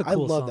a song. That's a cool I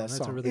love song. that That's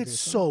a song. really It's great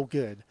song. so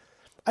good.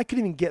 I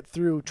couldn't even get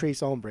through Trace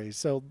Hombres.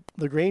 So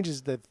LaGrange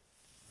is the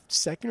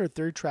second or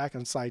third track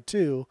on side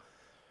 2.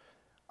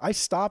 I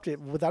stopped it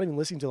without even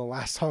listening to the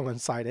last song on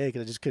side A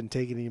because I just couldn't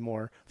take it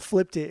anymore.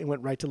 Flipped it and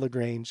went right to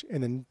LaGrange,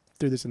 and then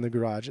threw this in the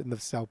garage in the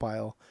sell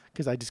pile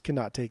because I just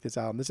cannot take this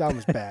album. This album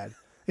is bad.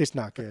 It's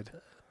not good.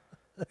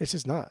 It's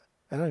just not.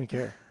 I don't even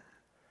care.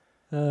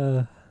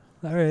 All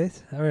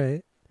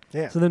right.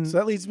 Yeah. So then,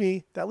 that leads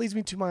me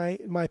to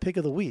my pick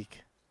of the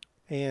week,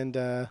 and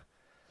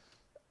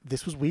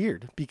this was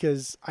weird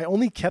because I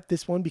only kept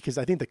this one because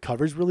I think the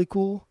cover's really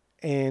cool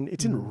and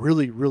it's in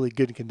really, really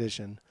good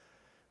condition.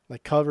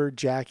 Like cover,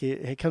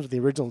 jacket, it comes with the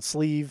original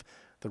sleeve.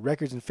 The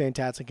record's in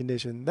fantastic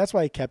condition. That's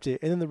why I kept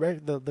it. And then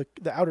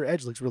the outer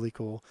edge looks really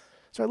cool.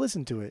 So I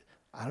listened to it.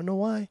 I don't know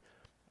why,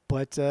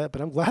 but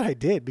I'm glad I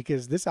did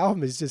because this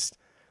album is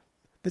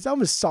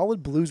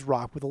solid blues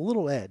rock with a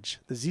little edge.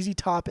 The ZZ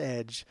Top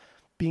edge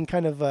being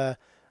kind of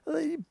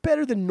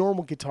better than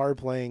normal guitar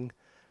playing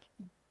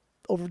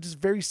over just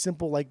very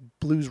simple like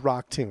blues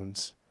rock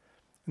tunes.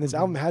 And this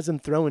album has them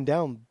throwing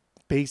down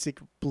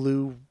basic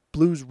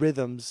blues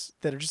rhythms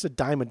that are just a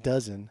dime a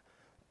dozen.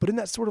 But in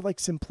that sort of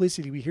like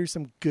simplicity, we hear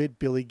some good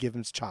Billy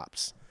Gibbons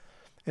chops.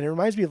 And it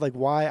reminds me of like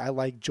why I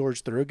like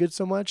George Thorogood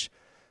so much,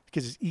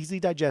 because it's easily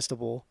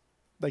digestible,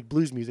 like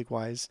blues music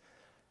wise,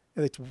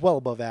 and it's well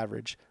above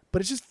average.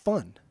 But it's just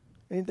fun.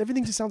 And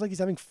everything just sounds like he's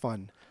having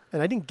fun.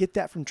 And I didn't get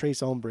that from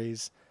Tres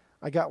Hombres.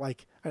 I got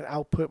like an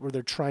output where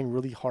they're trying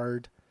really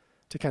hard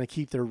to kind of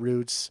keep their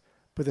roots,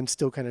 but then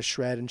still kind of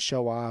shred and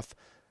show off.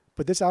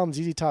 But this album,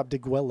 ZZ Top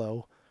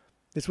Diguelo,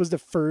 this was the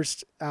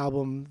first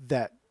album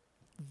that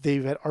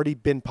they had already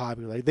been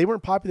popular. Like, they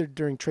weren't popular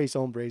during Tres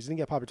Hombres. They didn't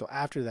get popular until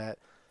after that.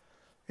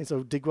 And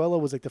so Diguelo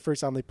was like the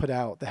first album they put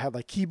out that had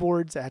like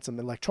keyboards, that had some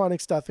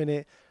electronic stuff in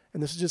it.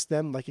 And this was just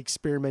them like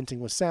experimenting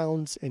with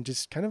sounds and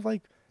just kind of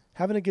like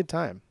having a good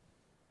time.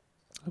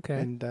 Okay.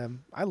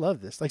 And I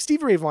love this. Like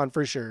Stevie Ray Vaughan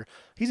for sure.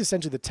 He's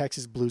essentially the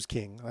Texas blues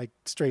king, like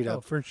straight up.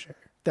 Oh, for sure.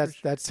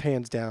 That's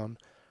hands down.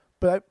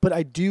 But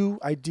I do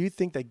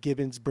think that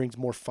Gibbons brings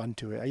more fun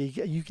to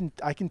it.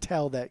 I can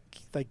tell that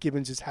like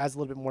Gibbons just has a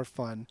little bit more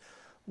fun,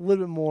 a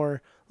little bit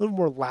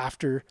more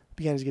laughter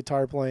behind his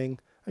guitar playing.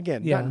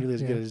 Again, not nearly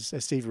as good as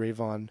Stevie Ray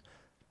Vaughan,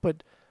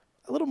 but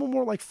a little bit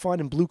more like fun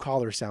and blue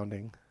collar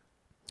sounding.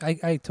 I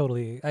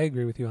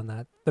agree with you on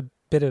that. The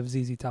bit of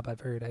ZZ Top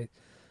I've heard,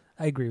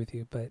 I agree with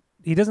you, but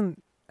he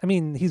doesn't. I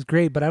mean, he's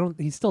great, but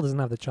he still doesn't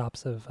have the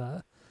chops of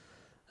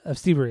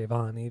Stevie Ray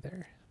Vaughan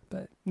either.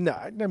 But no,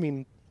 I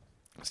mean,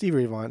 Stevie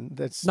Ray Vaughan.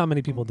 That's not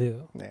many people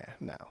do. Nah,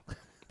 no.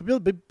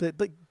 But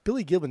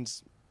Billy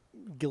Gibbons,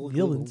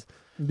 Gibbons,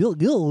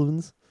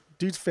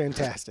 dude's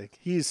fantastic.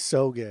 He is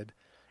so good.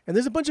 And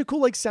there's a bunch of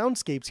cool like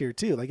soundscapes here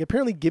too. Like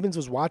apparently Gibbons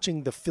was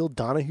watching the Phil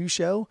Donahue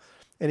show,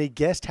 and a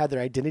guest had their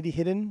identity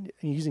hidden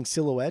using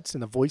silhouettes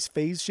and a voice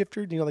phase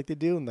shifter. You know, like they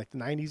do in like the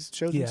 '90s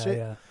shows and shit.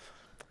 Yeah.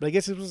 But I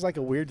guess it was like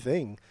a weird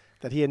thing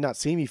that he had not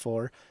seen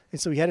before,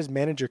 and so he had his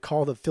manager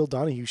call the Phil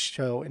Donahue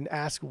show and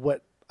ask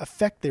what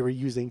effect they were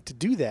using to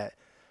do that.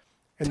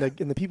 And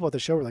the people at the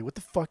show were like, "What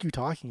the fuck are you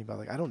talking about?"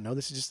 Like, I don't know.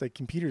 This is just a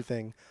computer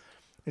thing.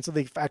 And so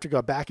they after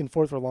go back and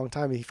forth for a long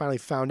time, and he finally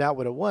found out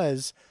what it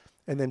was,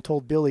 and then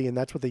told Billy, and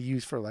that's what they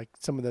used for like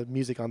some of the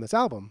music on this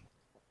album.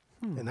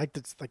 And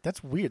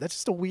that's weird. That's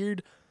just a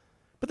weird,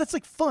 but that's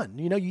like fun.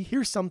 You know, you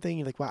hear something,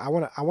 you're like,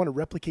 wow, I want to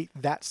replicate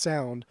that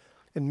sound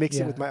and mix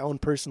it with my own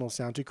personal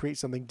sound to create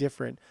something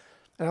different.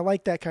 And I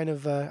like that kind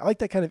of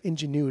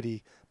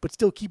ingenuity, but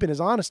still keeping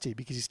his honesty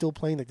because he's still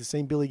playing like the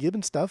same Billy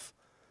Gibbons stuff.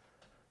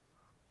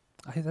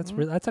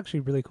 That's actually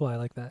really cool. I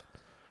like that.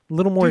 A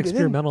little more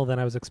experimental than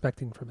I was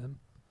expecting from him.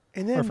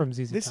 And then or from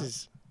ZZ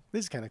Top.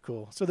 This is kind of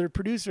cool. So their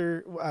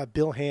producer,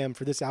 Bill Ham,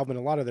 for this album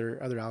and a lot of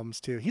their other albums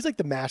too, he's like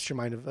the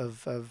mastermind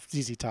of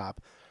ZZ Top.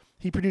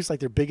 He produced like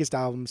their biggest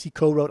albums. He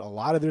co-wrote a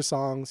lot of their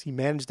songs. He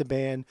managed the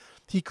band.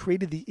 He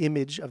created the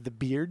image of the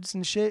beards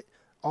and shit,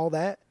 all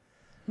that.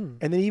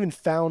 And then he even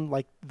found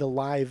like the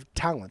live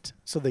talent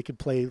so they could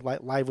play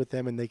live with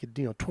them and they could,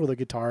 twirl their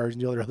guitars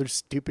and do all their other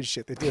stupid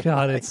shit they did.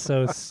 God, it's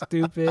so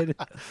stupid.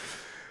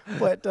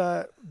 But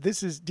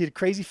dude,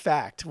 crazy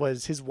fact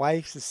was his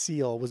wife,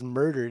 Cecile, was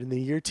murdered in the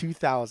year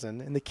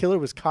 2000, and the killer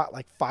was caught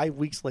like 5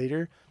 weeks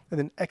later and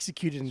then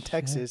executed in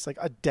Texas like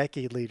a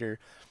decade later.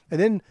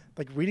 And then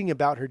like reading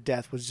about her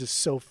death was just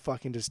so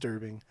fucking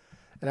disturbing.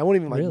 And I won't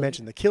even like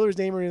mention the killer's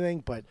name or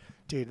anything, but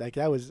dude, like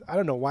I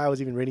don't know why I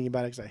was even reading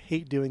about it because I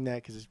hate doing that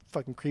because it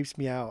fucking creeps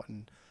me out.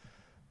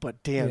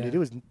 But damn, dude,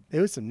 it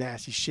was some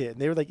nasty shit. And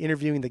they were like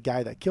interviewing the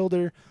guy that killed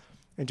her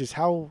and just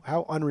how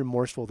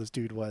unremorseful this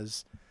dude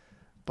was.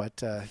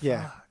 But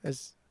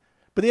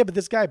but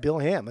this guy Bill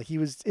Ham, like he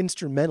was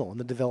instrumental in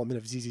the development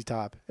of ZZ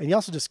Top, and he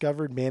also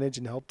discovered, managed,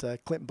 and helped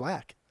Clint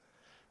Black.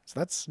 So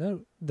that's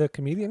the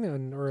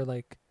comedian or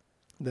like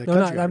the no,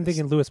 country not, I'm artist.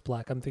 thinking Lewis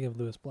Black. I'm thinking of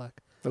Lewis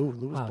Black. Oh,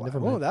 Lewis Black. Never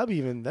mind. Oh, that'd be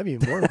even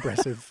more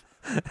impressive.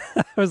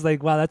 I was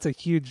like, wow, that's a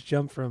huge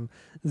jump from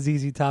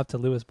ZZ Top to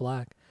Lewis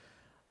Black.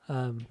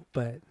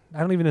 But I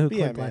don't even know who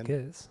Clint Black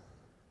is.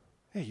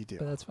 Hey, you do.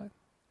 But that's fine.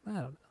 I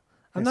don't know.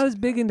 I'm not as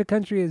big into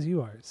country as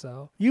you are,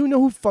 so. You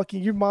know who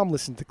your mom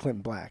listened to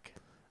Clint Black.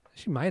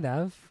 She might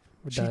have.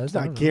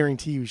 I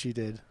guarantee you she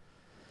did.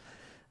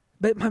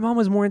 But my mom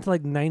was more into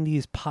like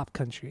 90s pop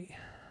country.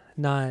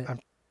 Not.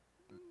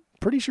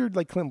 pretty sure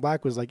like Clint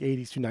Black was like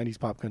 80s to 90s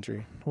pop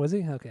country. Was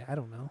he? Okay, I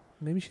don't know.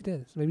 Maybe she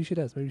did. Maybe she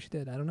does. Maybe she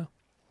did. I don't know.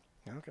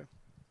 Okay.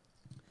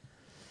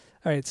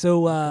 All right,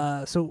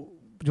 so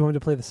do you want me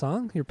to play the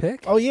song? Your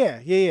pick? Oh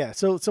yeah.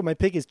 So my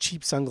pick is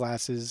 "Cheap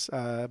Sunglasses"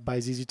 by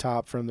ZZ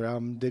Top from their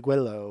album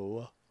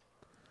Diguelo.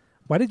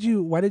 Why did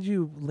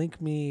you link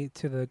me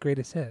to the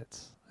greatest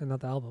hits and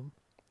not the album?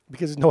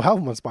 Because there's no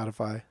album on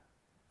Spotify.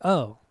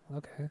 Oh,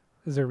 okay.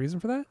 Is there a reason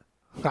for that?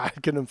 I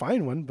couldn't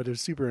find one, but it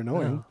was super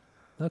annoying.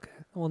 Oh, okay.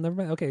 Well, never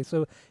mind. Okay,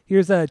 so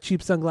here's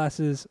 "Cheap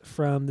Sunglasses"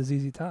 from the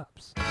ZZ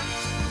Tops.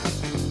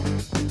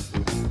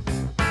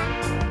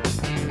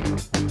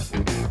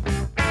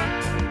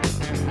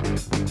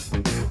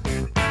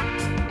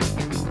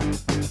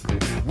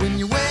 When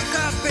you wake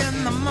up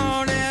in the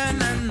morning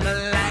and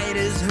the light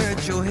has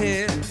hurt your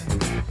head,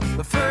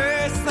 the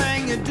first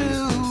thing you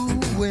do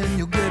when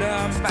you get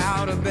up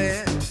out of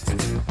bed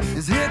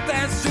is hit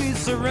that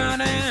streets a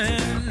running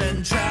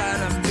and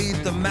try to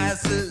beat the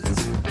masses.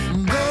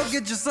 Go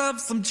get yourself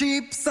some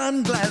cheap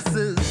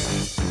sunglasses.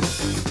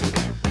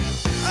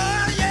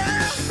 Oh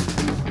yeah!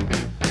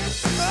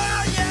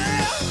 Oh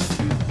yeah!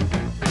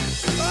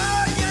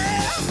 Oh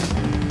yeah!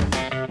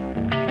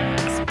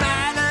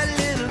 Spied a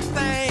little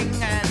thing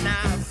and I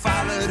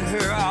followed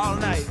her all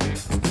night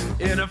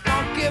in a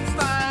funky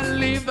fine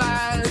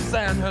Levi's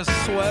and her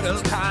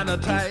sweater's kinda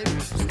tight.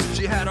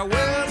 She had a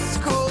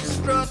West Coast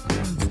strut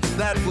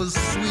that was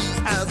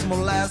sweet as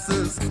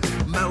molasses.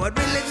 But what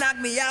really knocked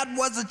me out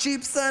was the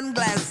cheap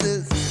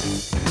sunglasses.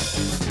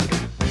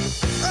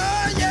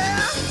 Oh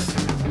yeah!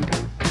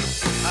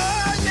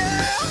 Oh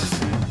yeah!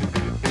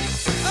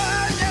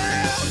 Oh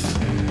yeah!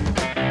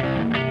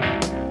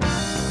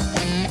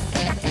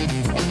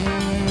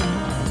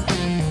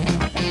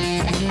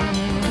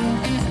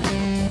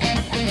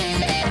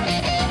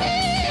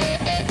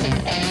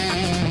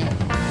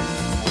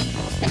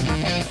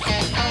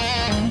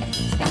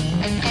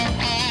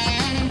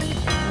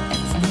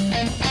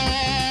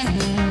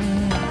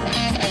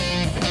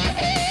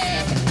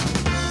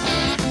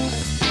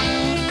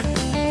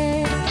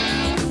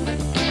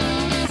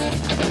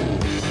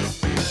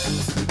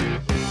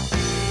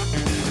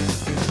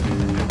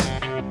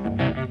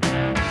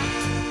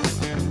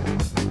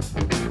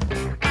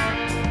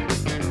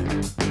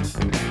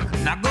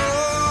 Now go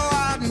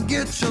out and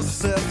get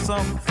yourself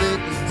some thick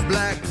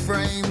black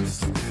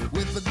frames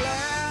with the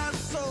glass.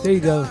 So There you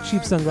go.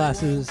 "Cheap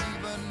Sunglasses"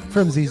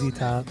 from ZZ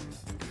Top.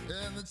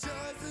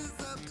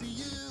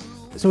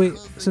 So wait,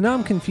 so now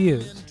I'm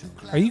confused.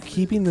 Are you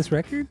keeping this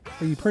record?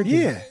 Or are you purchasing?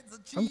 Yeah,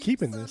 I'm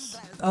keeping this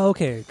Oh,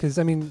 okay. Because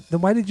I mean,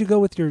 then why did you go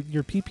with your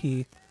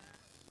PP?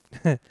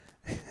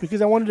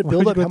 because I wanted to Why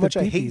build would up you how put much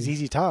the I hate PP?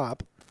 ZZ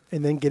Top,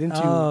 and then get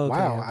into Oh, okay,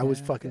 wow, I was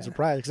okay, fucking okay.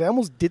 surprised because I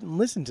almost didn't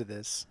listen to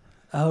this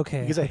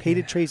Okay. because I okay.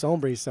 hated Trace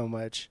Hombres so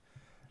much.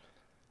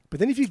 But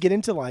then if you get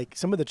into like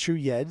some of the true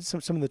Yeds,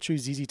 some of the true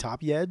ZZ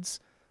Top Yeds,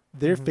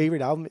 their Mhm.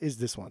 favorite album is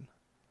this one,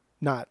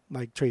 not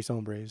like Trace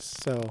Hombres.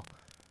 So,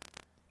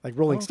 like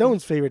Rolling Okay.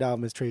 Stones' favorite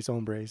album is Trace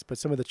Hombres, but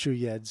some of the true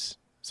Yeds.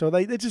 So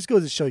like it just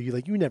goes to show you,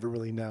 like you never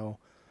really know.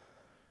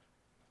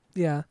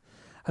 Yeah.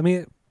 I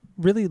mean,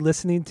 really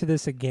listening to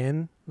this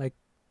again, like,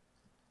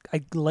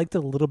 I liked it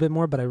a little bit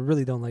more, but I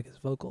really don't like his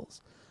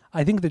vocals.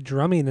 I think the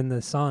drumming in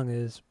this song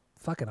is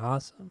fucking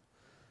awesome.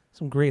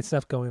 Some great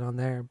stuff going on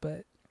there,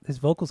 but his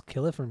vocals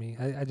kill it for me.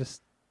 I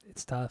just,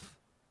 it's tough.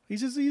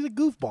 He's a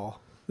goofball.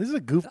 This is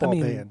a goofball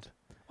mean, band.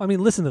 I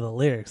mean, listen to the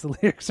lyrics. The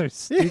lyrics are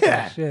stupid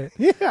Yeah. as shit.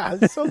 Yeah,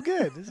 it's so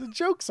good. It's a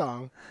joke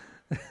song.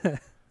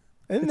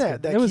 And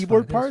that good. It was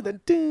keyboard fun. It was part,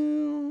 that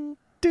doo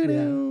doo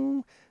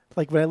doo.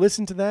 Like when I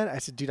listened to that, I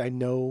said, "Dude, I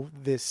know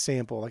this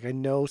sample. Like I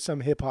know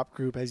some hip hop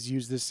group has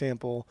used this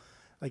sample.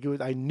 Like it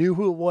was, I knew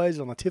who it was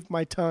on the tip of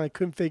my tongue. I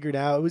couldn't figure it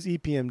out. It was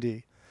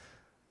EPMD.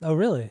 Oh,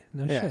 really?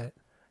 No Yeah. shit.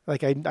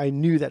 Like I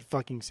knew that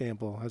fucking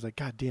sample. I was like,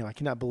 God damn, I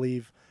cannot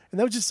believe. And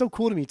that was just so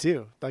cool to me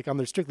too. Like on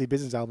their Strictly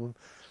Business album,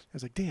 I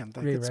was like, damn,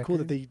 like, Great it's cool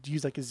that record. they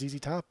use like a ZZ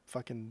Top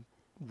fucking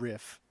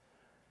riff.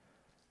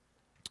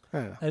 I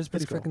don't know. That is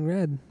pretty It's cool. fucking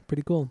rad.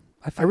 Pretty cool.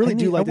 I really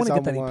do like I want this to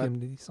get that album a lot.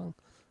 EPMD song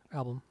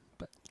album.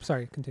 But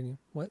sorry, continue.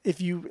 What? If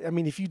you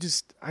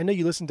just, I know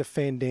you listen to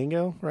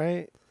Fandango,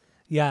 right?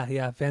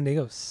 Yeah.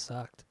 Fandango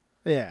sucked.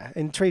 Yeah,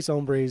 and Trace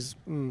Hombres,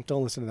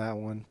 don't listen to that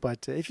one.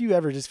 But if you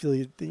ever just feel,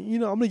 I'm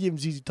gonna give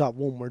ZZ Top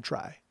one more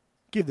try.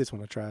 Give this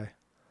one a try.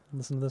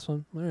 Listen to this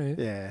one. All right.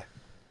 Yeah,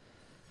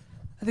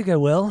 I think I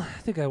will.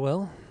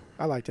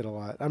 I liked it a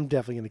lot. I'm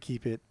definitely gonna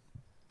keep it.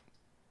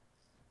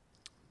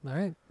 All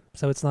right.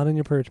 So it's not in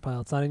your purge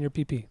pile. It's not in your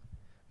PP.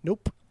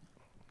 Nope,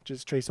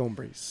 just Trace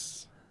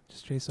Hombres.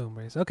 Just Trace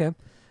Hombres. Okay. All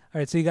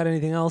right. So you got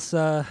anything else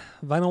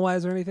vinyl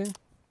wise or anything?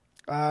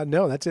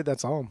 No, that's it.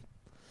 That's all.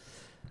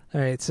 All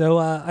right. So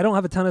I don't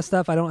have a ton of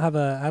stuff. I don't have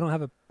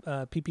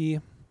a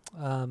PP.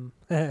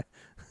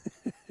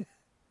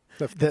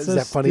 Is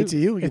that funny to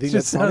you? You think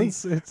that's funny?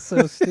 It's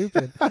so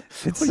stupid.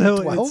 It's What are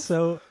you, 12?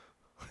 so.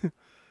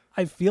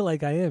 I feel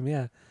like I am.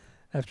 Yeah.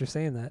 After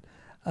saying that,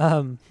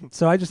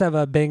 so I just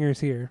have bangers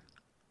here,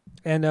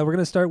 and we're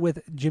gonna start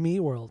with Jimmy Eat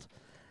World,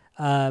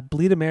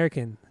 Bleed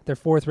American, their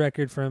fourth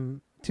record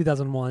from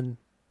 2001.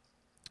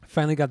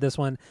 Finally got this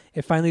one.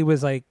 It finally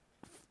was like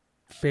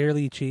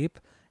fairly cheap.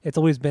 It's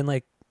always been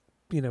like,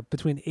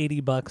 between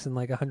 $80 and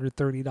like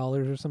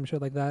 $130 or some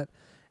shit like that.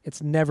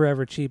 It's never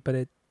ever cheap,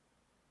 but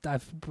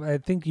I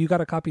think you got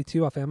a copy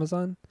too off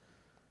Amazon.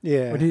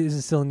 Yeah. Or is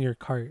it still in your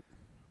cart?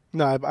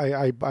 No,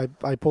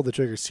 I pulled the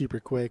trigger super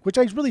quick, which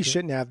I really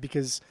shouldn't have,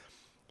 because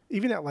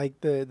even at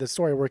like the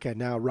store I work at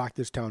now, Rock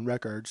This Town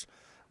Records,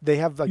 they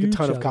have like a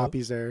ton of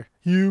copies there.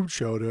 Huge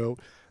shout out.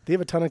 They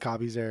have a ton of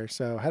copies there.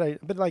 So I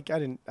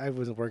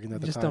wasn't working there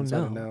at the just time, don't so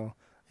know. I don't know.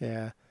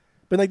 Yeah,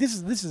 but like this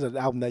is an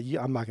album that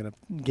I'm not gonna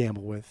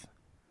gamble with.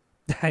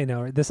 I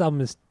know, right? This album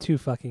is too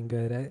fucking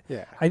good.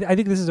 Yeah, I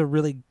think this is a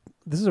really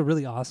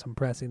awesome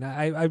pressing.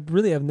 I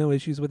really have no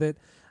issues with it.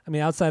 I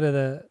mean, outside of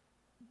the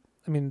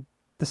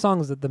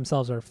songs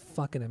themselves are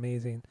fucking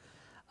amazing.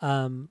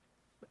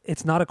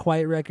 It's not a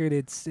quiet record.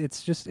 It's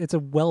a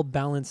well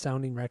balanced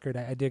sounding record.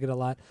 I dig it a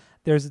lot.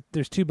 There's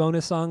 2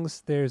 bonus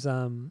songs. There's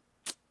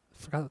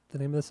forgot the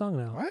name of the song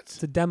now. What?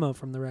 It's a demo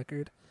from the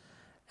record,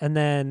 and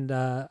then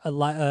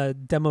a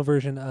demo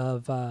version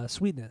of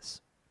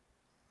Sweetness.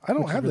 I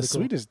don't Which is have the really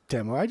cool. sweetest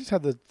demo. I just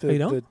have the Oh, you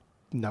don't?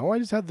 no. I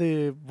just have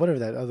the whatever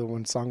that other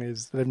one song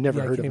is that I've never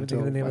Yeah, I heard can't of even think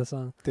until of the name I of the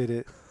song. did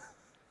it.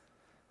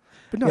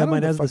 But no, Yeah, I don't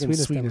mine have has the the fucking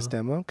sweetest sweetest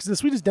demo, because the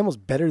sweetest demo is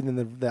better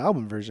than the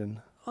album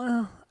version.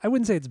 Well, I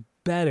wouldn't say it's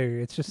better.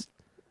 It's just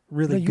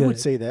really No, you good. would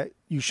say that.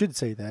 You should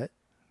say that.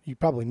 You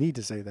probably need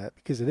to say that,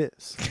 because it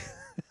is.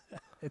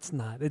 It's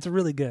not. It's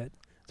really good.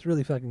 It's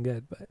really fucking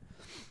good.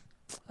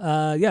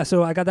 But yeah,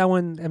 so I got that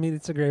one. I mean,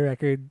 it's a great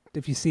record.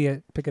 If you see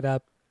it, pick it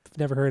up. If you've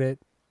never heard it,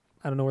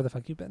 I don't know where the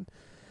fuck you've been.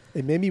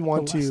 It made me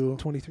want The last to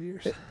 23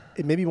 years.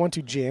 It made me want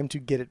to jam to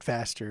Get It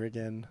Faster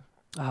again.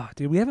 Oh,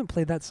 dude, we haven't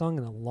played that song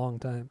in a long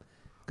time.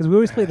 Because we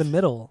always play the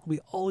middle. We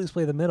always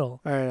play the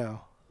middle. I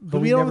know. But But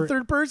we we don't have never- a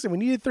third person. We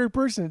need a third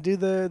person to do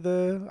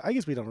the I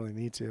guess we don't really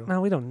need to.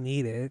 No, we don't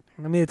need it.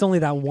 I mean, it's only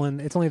that one.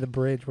 It's only the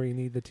bridge where you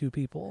need the 2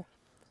 people.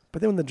 But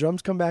then when the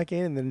drums come back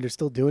in and then they're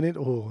still doing it,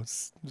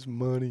 it's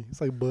money.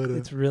 It's like butter.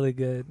 It's really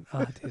good.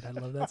 Oh, dude, I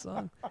love that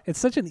song. It's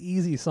such an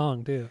easy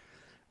song, too.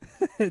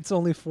 It's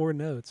only 4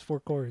 notes, 4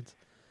 chords.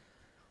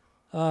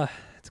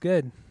 It's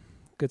good.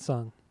 Good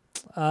song.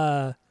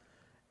 And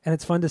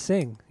it's fun to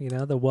sing,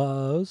 the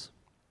woes.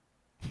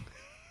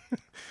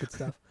 Good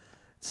stuff.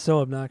 It's so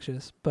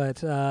obnoxious. But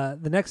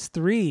the next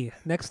three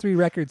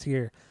records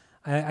here,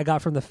 I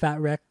got from the Fat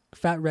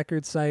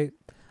Records site.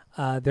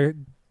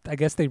 I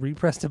guess they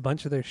repressed a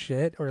bunch of their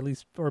shit, or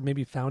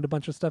maybe found a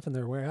bunch of stuff in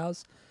their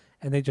warehouse,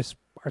 and they just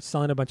are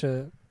selling a bunch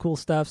of cool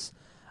stuffs.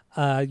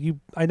 I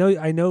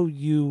know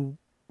you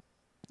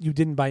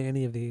didn't buy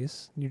any of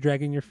these. You're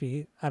dragging your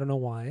feet. I don't know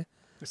why.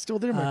 It's still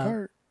there in my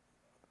cart.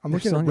 I'm they're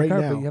looking still at in it your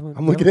right cart, but now. you haven't-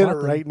 I'm you looking at it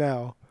haven't bought right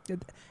now.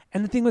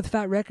 And the thing with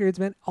Fat Records,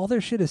 man, all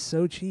their shit is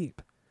so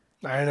cheap.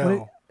 I When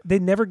know.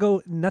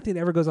 nothing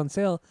ever goes on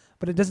sale,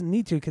 but it doesn't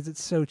need to because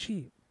it's so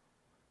cheap.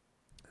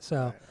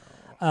 So,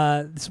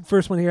 this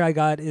first one here I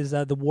got is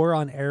The War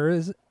on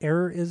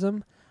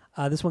Errorism.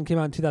 This one came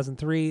out in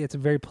 2003. It's a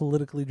very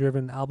politically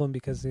driven album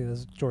because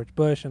there's George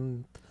Bush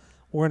and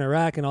war in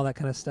Iraq and all that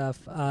kind of stuff.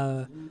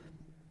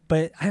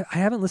 But I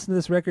haven't listened to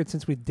this record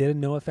since we did a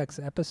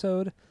NoFX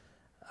episode,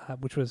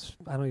 which was,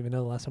 I don't even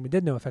know the last time we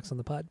did NoFX on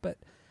the pod, but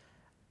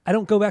I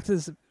don't go back to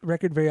this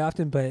record very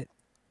often, but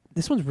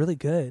this one's really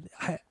good.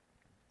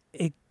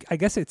 I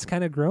guess it's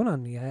kind of grown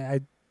on me. I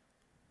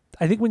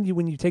think when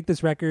you take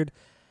this record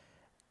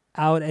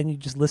out and you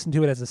just listen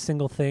to it as a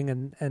single thing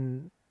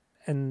and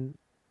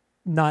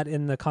not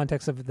in the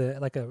context of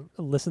a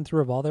listen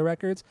through of all their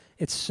records,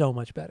 it's so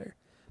much better.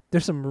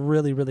 There's some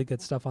really, really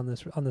good stuff on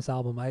this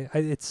album.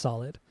 It's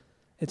solid.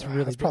 It's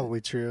really That's good.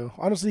 probably true.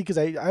 Honestly, because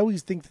I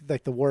always think that,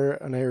 like, The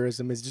War on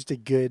Errorism is just a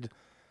good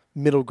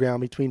middle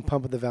ground between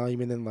Pump Up the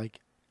Volume and then like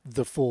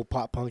the full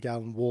pop punk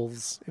album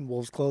Wolves in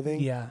Wolves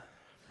Clothing. Yeah.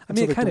 I And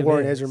mean, so, it kind The of War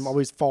on is. Errorism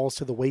always falls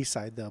to the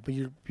wayside though. But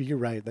you're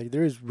right. Like,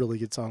 there is really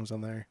good songs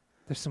on there.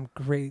 There's some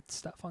great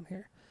stuff on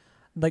here.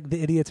 Like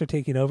The Idiots Are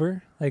Taking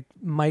Over. Like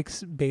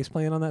Mike's bass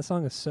playing on that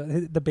song is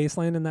the bass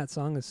line in that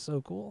song is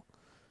so cool.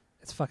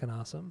 It's fucking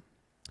awesome.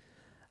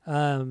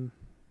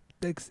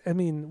 I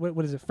mean,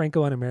 what is it?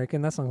 Franco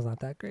Un-American. That song's not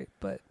that great,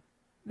 but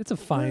it's a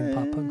fine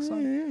pop punk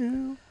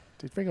song.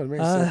 Dude, Frank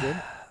American's so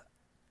good.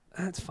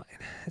 That's fine.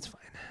 It's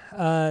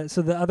fine.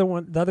 So the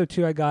other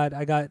two I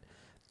got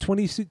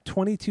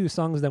 22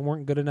 songs that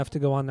weren't good enough to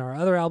go on our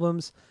other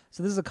albums.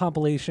 So this is a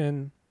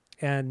compilation,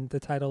 and the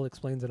title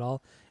explains it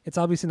all. It's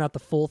obviously not the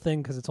full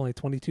thing because it's only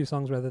 22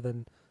 songs rather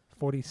than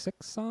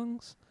 46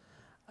 songs.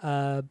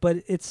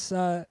 But it's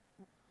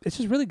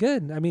just really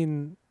good. I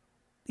mean,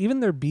 even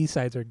their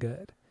B-sides are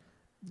good.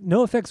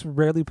 NoFX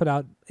rarely put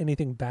out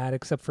anything bad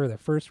except for their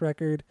first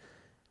record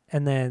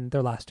and then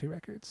their last 2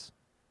 records.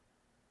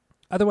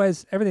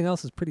 Otherwise, everything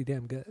else is pretty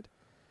damn good.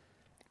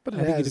 But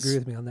I think you'd agree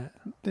with me on that.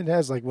 It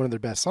has like one of their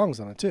best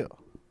songs on it too.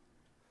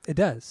 It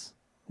does,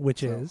 which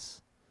So.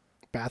 is,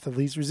 Path of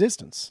Least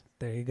Resistance.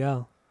 there you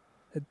go.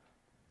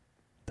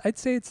 I'd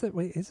say is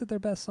it their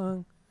best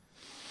song?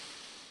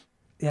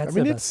 Yeah, it's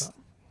their best song.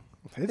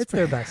 It's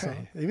their best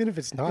song. Even if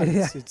it's not,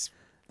 Yeah. it's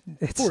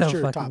It's for so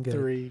sure fucking top good.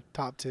 3,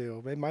 top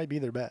 2. It might be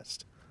their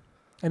best.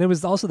 And it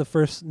was also the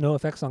first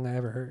NoFX song I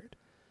ever heard.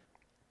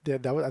 Yeah, I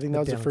think that was the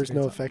Down first Three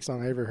No song. Effects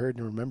song I ever heard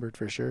and remembered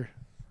for sure.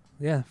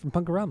 Yeah, from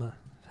Punkorama.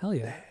 Hell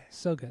yeah.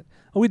 So good.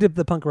 Oh, we did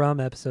the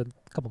Punkorama episode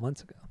a couple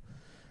months ago.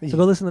 So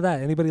go listen to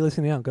that. Anybody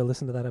listening out, go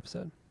listen to that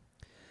episode.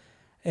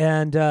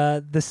 And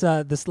this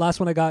last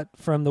one I got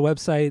from the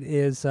website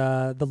is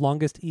the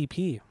longest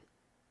EP.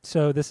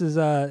 So this is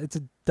it's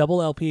a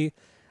double LP.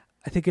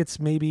 I think it's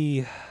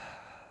maybe,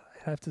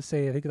 I have to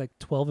say, I think like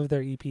 12 of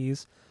their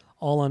EPs,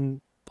 all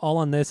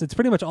on this. It's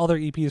pretty much all their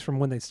EPs from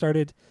when they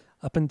started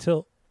up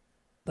until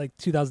like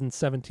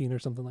 2017 or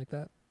something like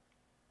that.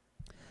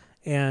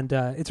 And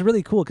it's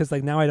really cool because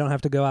like now I don't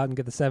have to go out and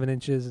get the 7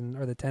 inches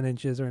or the 10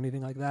 inches or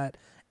anything like that.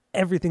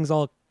 Everything's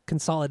all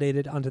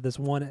consolidated onto these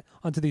 2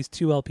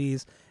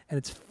 LPs, and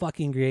it's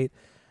fucking great.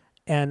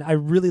 And I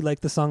really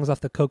like the songs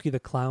off the Koki the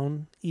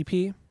Clown EP.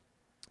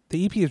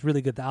 The EP is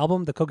really good.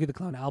 The Koki the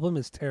Clown album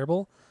is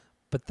terrible,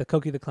 but the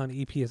Koki the Clown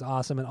EP is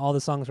awesome, and all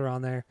the songs are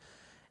on there.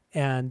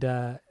 And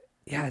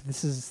yeah,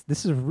 this is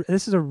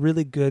a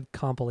really good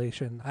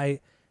compilation.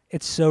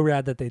 It's so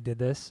rad that they did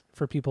this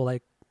for people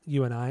like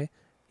you and I,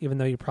 even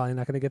though you're probably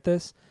not going to get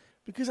this.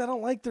 Because I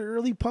don't like their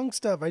early punk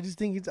stuff. I just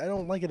think I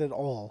don't like it at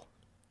all.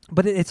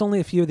 But it's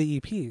only a few of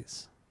the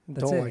EPs.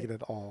 That's Don't like it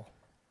at all.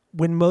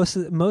 When most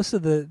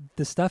of the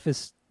stuff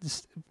is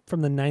just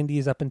from the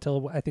 90s up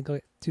until I think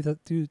like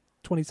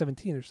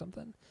 2017 or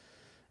something.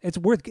 It's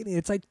worth getting.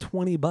 It's like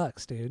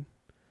 $20, dude.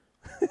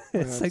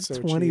 It's like so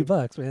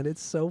 $20, man.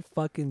 It's so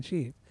fucking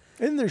cheap.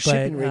 And their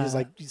shipping rate is uh,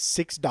 like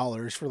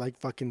 $6 for like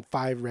fucking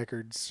 5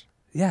 records.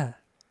 Yeah,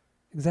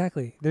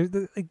 exactly.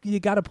 Like, you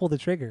got to pull the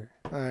trigger.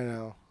 I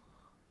know.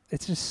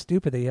 It's just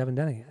stupid that you haven't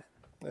done it yet.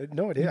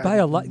 No, it is. You buy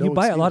a lot. You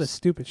buy a lot of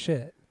stupid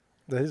shit.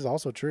 That is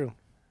also true.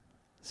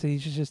 So you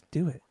should just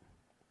do it.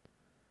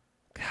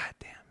 God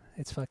damn,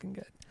 it's fucking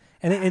good.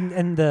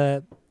 And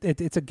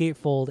it's a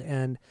gatefold,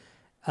 and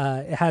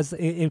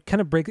it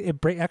kind of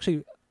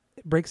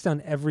breaks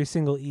down every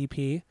single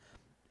EP,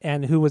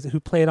 and who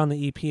played on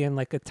the EP, and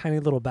like a tiny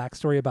little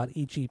backstory about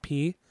each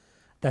EP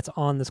that's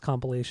on this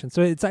compilation.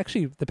 So it's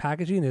actually, the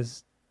packaging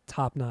is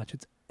top notch.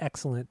 It's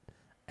excellent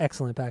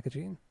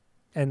packaging,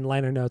 and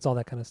liner notes, all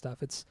that kind of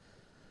stuff. It's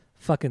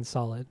fucking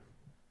solid.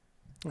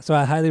 So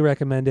I highly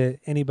recommend it.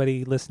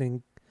 Anybody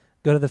listening,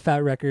 go to the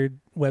Fat Record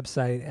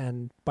website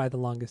and buy the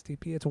longest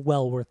EP. It's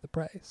well worth the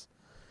price.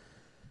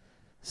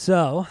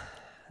 So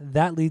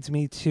that leads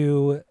me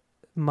to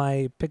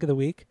my pick of the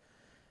week,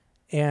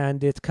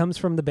 and it comes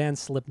from the band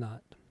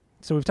Slipknot.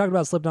 So we've talked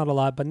about Slipknot a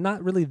lot, but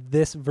not really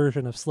this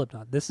version of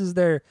Slipknot. This is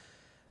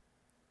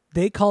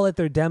they call it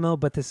their demo,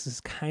 but this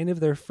is kind of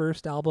their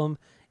first album.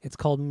 It's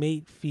called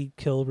Mate, Feed,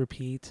 Kill,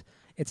 Repeat.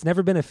 It's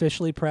never been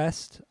officially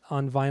pressed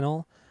on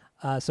vinyl.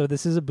 So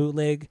this is a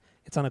bootleg.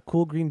 It's on a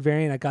cool green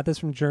variant. I got this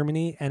from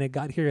Germany, and it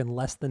got here in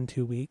less than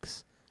 2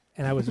 weeks.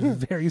 And I was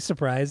very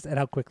surprised at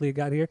how quickly it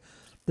got here.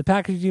 The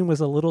packaging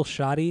was a little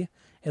shoddy.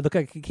 It looked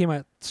like it came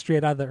out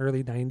straight out of the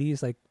early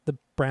 90s, like the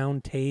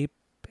brown tape,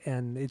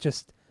 and it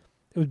was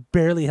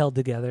barely held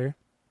together.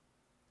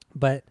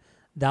 But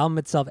the album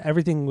itself,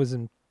 everything was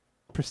in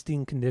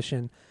pristine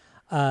condition.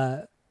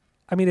 I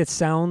mean, it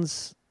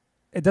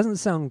doesn't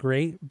sound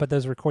great, but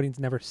those recordings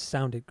never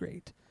sounded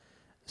great.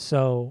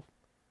 So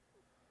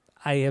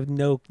I have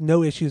no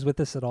issues with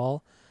this at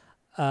all.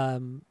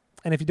 And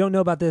if you don't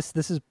know about this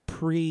is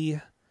pre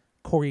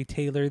Corey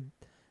Taylor.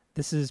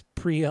 This is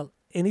pre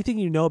anything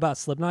you know about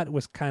Slipknot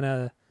was kind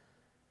of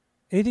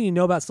anything you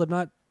know about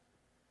Slipknot.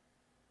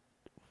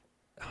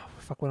 Oh,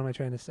 fuck! What am I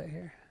trying to say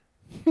here?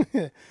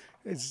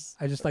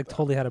 I just like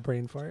totally had a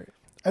brain fart.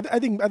 I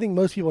think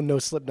most people know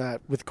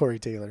Slipknot with Corey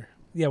Taylor.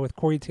 Yeah, with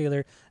Corey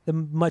Taylor, the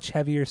much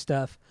heavier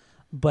stuff.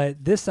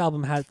 But this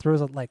album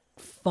throws out like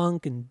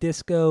funk and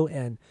disco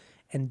and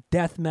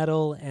death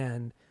metal,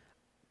 and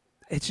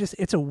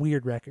it's a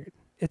weird record.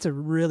 It's a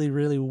really,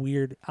 really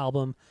weird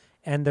album.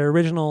 And their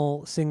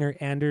original singer,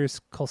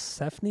 Anders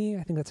Kulsefny,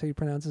 I think that's how you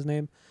pronounce his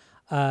name,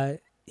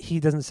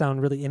 he doesn't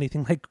sound really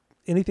anything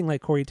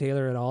like Corey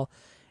Taylor at all.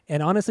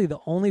 And honestly, the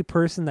only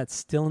person that's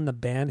still in the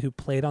band who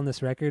played on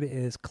this record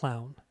is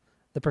Clown,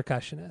 the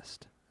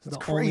percussionist. He's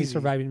the only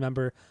surviving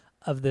member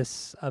of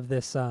this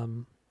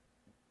album.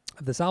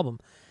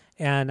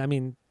 And I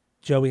mean,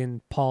 Joey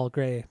and Paul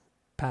Gray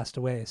passed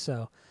away,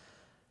 so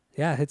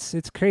yeah,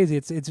 it's crazy.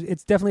 It's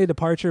definitely a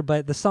departure,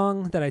 but the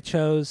song that I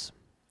chose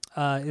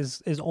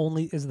is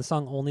the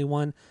song Only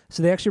One.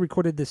 So they actually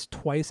recorded this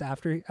twice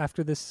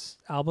after this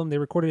album. They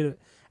recorded it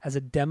as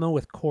a demo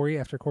with Corey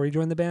after Corey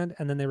joined the band,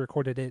 and then they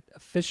recorded it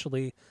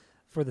officially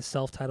for the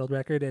self-titled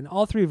record. And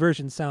all 3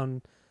 versions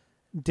sound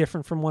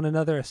different from one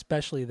another,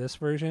 especially this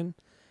version.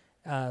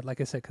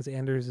 Like I said, because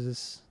Anders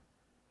is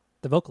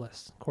the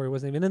vocalist. Corey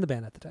wasn't even in the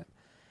band at the time.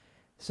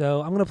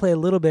 So I'm going to play a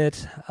little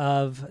bit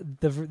of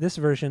this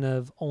version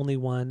of Only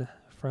One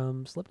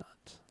from Slipknot.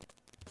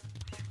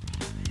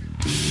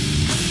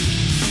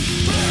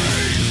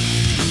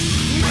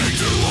 Make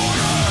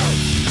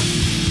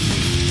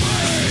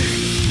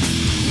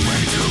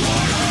you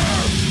wanna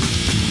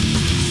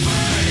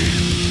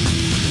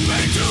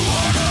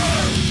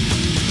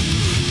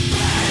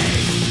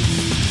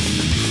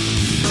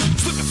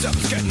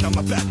sitting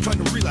on my back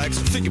trying to relax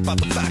and think about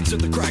the facts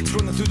and the cracks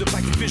running through the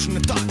back of vision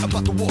and thought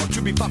about the war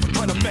to be fought for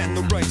trying to mend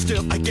the right.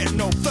 Still, I get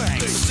no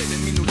thanks. They say they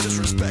mean no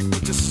disrespect,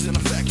 but this is in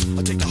effect.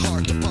 I take the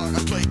heart apart,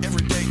 I play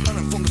every day.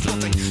 Uninformed is one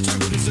thing,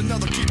 stupid is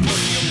another. Keep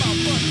worrying about,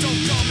 but don't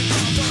call me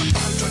brother.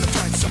 I'm trying to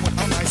find someone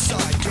on my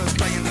side, cause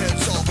banging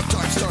heads all the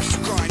time starts to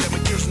grind. I'm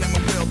a years and I'm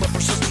a will, but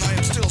persistent I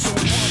am still so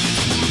in one.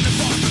 If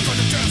I'm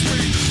trying to test me,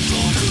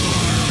 don't do it,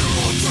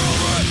 everyone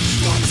through it.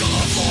 Until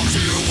I fall to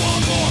you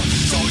one more.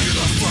 Show you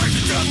the strength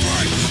to death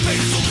ray. Pain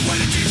is the only way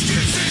to teach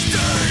kids these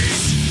days.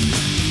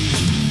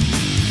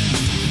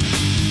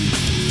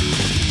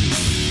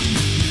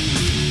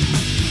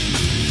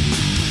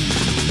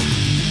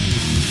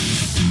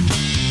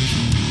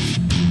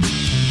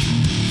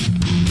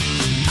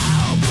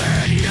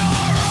 Open your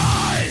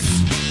eyes.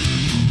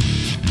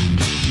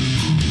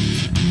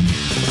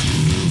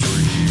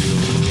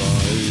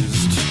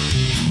 Realized.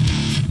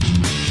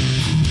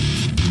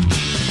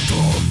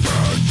 Come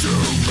back to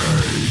me.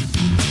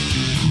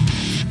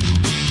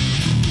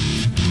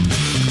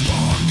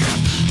 Forget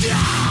the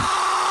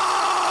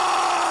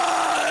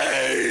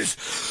eyes.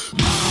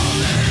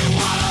 Only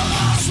one of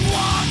us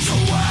walks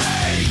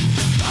away.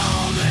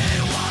 Only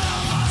one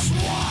of us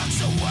walks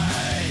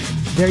away.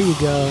 There you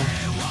go.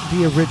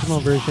 The original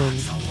version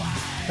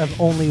of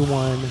Only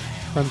One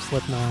from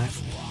Slipknot.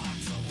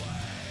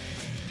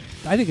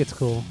 I think it's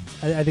cool.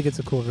 I think it's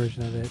a cool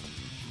version of it.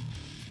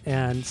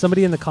 And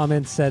somebody in the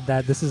comments said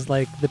that this is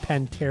like the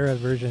Pantera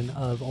version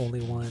of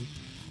Only One.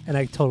 And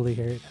I totally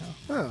hear it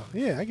now. Oh,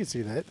 yeah, I can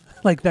see that.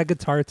 Like that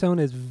guitar tone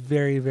is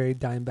very, very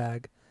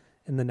Dimebag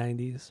in the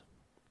 90s.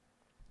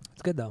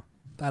 It's good though.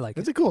 I like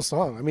It's it. a cool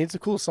song. I mean, it's a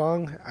cool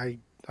song. I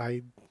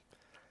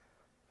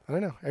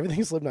don't know.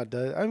 Everything Slipknot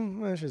does. I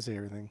shouldn't say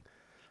everything.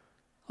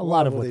 A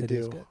lot of what they they do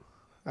is do, good.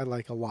 I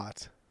like a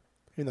lot.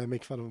 Even though I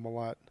make fun of them a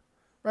lot.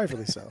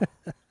 Rightfully so.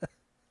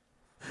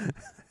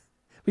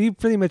 But you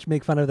pretty much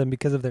make fun of them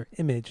because of their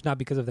image, not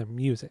because of their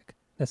music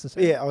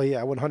necessarily. Yeah, oh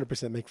yeah, I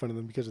 100% make fun of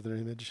them because of their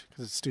image,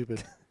 because it's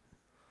stupid.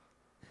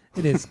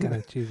 It is kind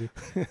of cheesy.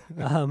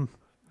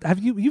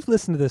 You've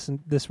listened to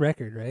this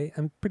record, right?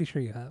 I'm pretty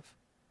sure you have.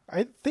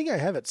 I think I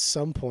have at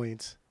some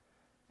point,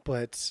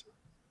 but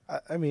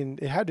I mean,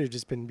 it had to have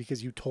just been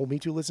because you told me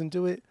to listen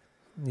to it.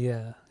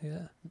 Yeah,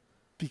 yeah.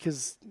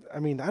 Because I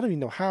mean, I don't even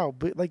know how,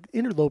 but like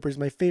 "Interloper" is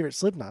my favorite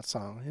Slipknot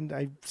song, and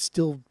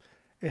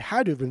it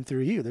had to have been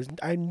through you.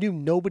 I knew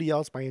nobody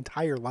else my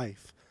entire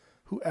life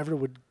who ever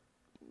would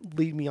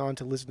lead me on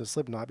to listen to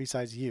Slipknot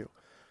besides you.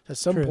 At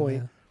some True,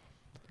 point,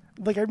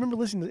 yeah. like I remember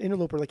listening to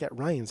 "Interloper" like at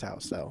Ryan's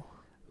house though.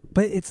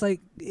 But it's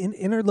like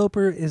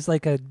Interloper is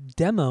like a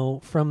demo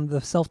from the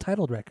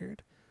self-titled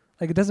record.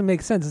 Like it doesn't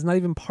make sense. It's not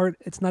even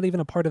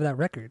a part of that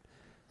record.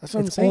 That's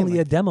what It's I'm saying. only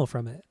like, a demo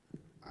from it.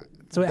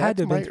 So it had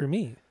to have been through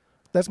me.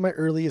 That's my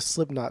earliest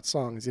Slipknot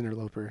song is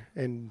 "Interloper,"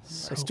 and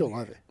So I still weird.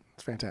 love it.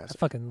 It's I fantastic.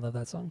 fucking love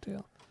that song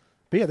too.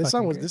 But yeah, this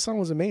fucking song great.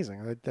 was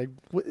amazing.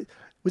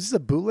 Was this a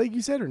bootleg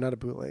you said or not a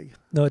bootleg?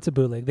 No, it's a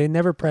bootleg. They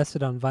never pressed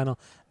it on vinyl.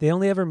 They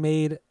only ever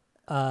made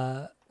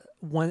They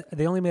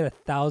only made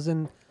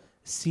 1,000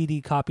 CD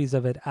copies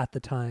of it at the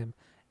time,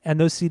 and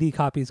those CD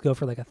copies go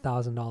for like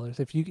 $1,000.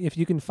 If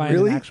you can find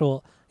Really? an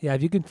actual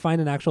if you can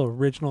find an actual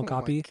original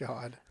copy, Oh my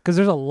God. because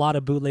there's a lot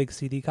of bootleg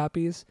CD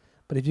copies,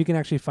 but if you can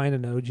actually find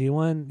an OG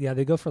one, yeah,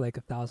 they go for like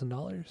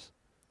 $1,000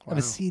 of Wow.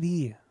 a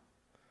CD.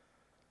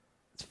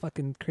 It's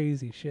fucking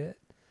crazy shit.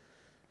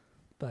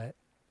 But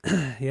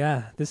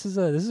yeah, this is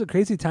a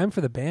crazy time for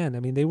the band. I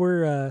mean, they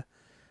were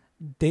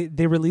they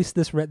released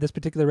this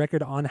particular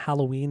record on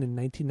Halloween in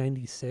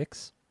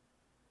 1996,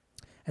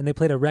 and they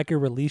played a record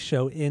release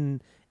show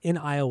in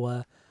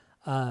Iowa,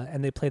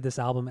 and they played this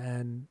album.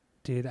 And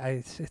dude,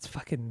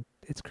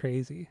 it's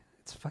crazy.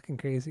 It's fucking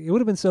crazy. It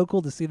would have been so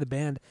cool to see the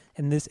band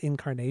in this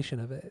incarnation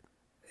of it.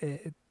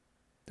 It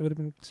would have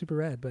been super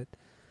rad. But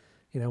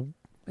you know,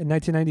 in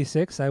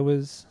 1996, I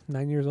was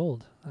 9 years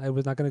old. I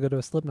was not going to go to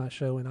a Slipknot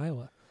show in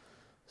Iowa.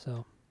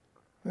 So,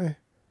 Maybe.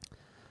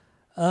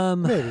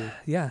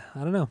 yeah, I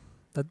don't know.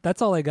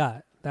 That's all I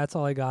got. That's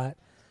all I got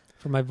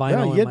for my vinyl.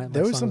 No, and yeah, my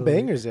there was songs some of the week.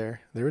 bangers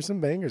there. There were some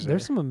bangers there.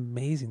 There's some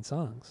amazing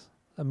songs,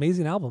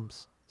 amazing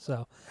albums.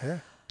 So, Yeah.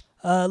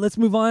 let's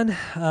move on.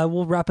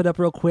 We'll wrap it up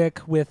real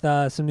quick with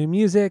some new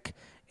music.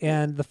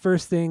 And the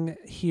first thing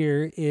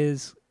here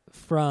is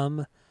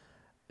from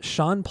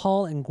Sean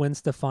Paul and Gwen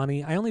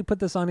Stefani. I only put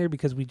this on here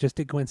because we just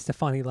did Gwen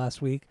Stefani last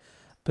week,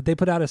 but they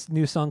put out a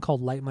new song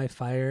called "Light My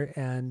Fire."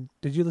 And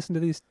did you listen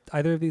to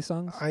either of these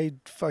songs? I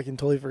fucking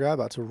totally forgot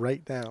about it till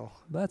right now.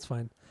 That's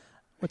fine.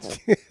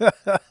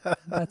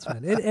 That's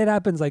fine. It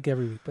happens like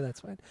every week, but that's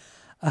fine.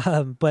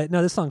 But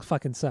no, this song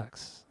fucking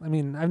sucks. I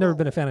mean, I've never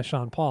been a fan of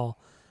Sean Paul,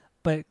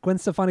 but Gwen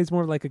Stefani's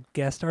more like a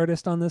guest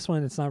artist on this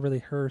one. It's not really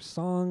her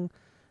song.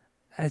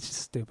 It's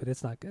just stupid.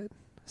 It's not good.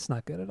 It's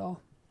not good at all.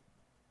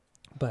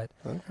 But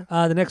Okay.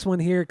 the next one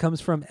here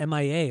comes from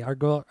MIA, our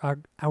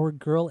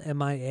girl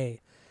MIA.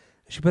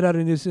 She put out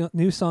a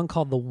new song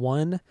called "The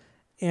One,"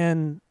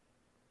 and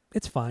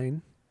it's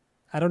fine.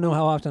 I don't know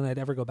how often I'd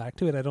ever go back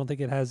to it. I don't think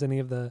it has any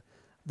of the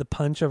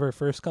punch of her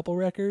first couple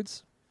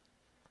records.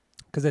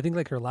 because I think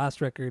like her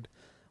last record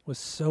was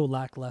so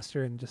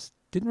lackluster and just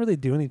didn't really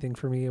do anything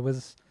for me. It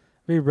was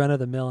very run of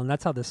the mill, and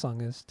that's how this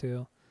song is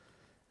too.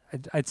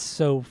 It's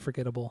so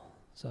forgettable.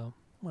 So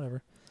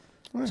whatever.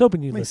 I was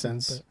hoping you'd makes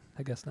listen, sense. but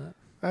I guess not.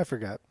 I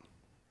forgot.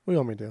 What do you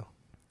want me to do?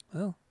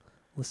 Well,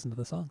 listen to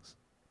the songs.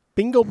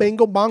 Bingo,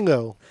 bango,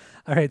 bongo.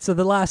 All right, so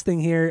the last thing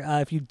here,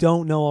 if you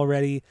don't know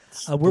already,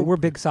 we're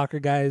big soccer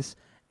guys,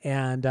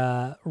 and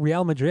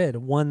Real Madrid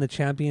won the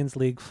Champions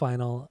League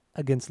final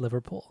against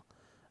Liverpool.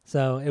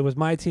 So it was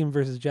my team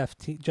versus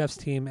Jeff's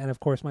team, and of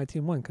course my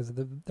team won because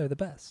they're the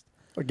best.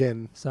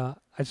 Again, So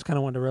I just kind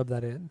of wanted to rub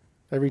that in.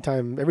 every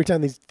time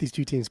these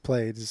two teams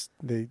play,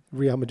 the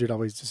Real Madrid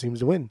always just seems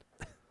to win.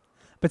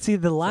 But see,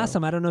 the last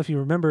time, I don't know if you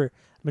remember,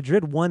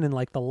 Madrid won in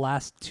like the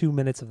last 2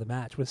 minutes of the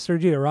match with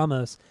Sergio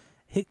Ramos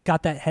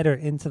got that header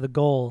into the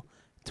goal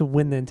to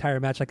win the entire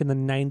match, like in the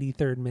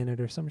 93rd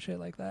minute or some shit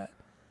like that.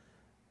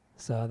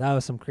 So that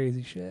was some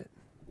crazy shit.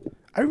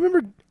 I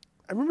remember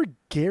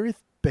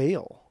Gareth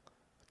Bale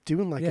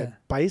doing like Yeah. a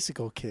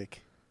bicycle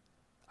kick,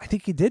 I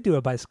think he did do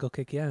a bicycle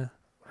kick, yeah.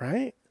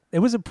 right? It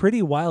was a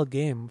pretty wild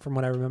game from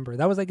what I remember.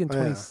 That was like in Oh,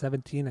 yeah.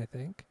 2017, I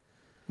think.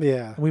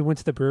 Yeah. We went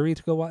to the brewery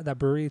to go watch that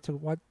brewery to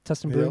watch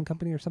Tustin Yep. Brewing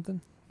Company or something.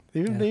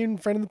 Even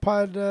friend of the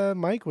pod,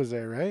 Mike was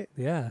there, right?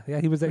 Yeah,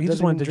 he was there. He Doesn't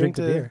just wanted to even drink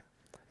the drink beer.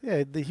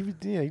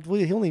 Yeah,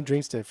 he only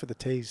drinks it for the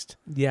taste.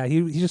 Yeah,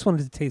 he just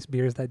wanted to taste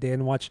beers that day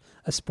and watch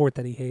a sport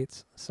that he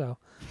hates. So,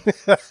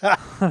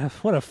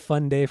 what a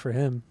fun day for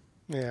him.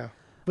 Yeah,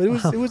 but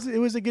it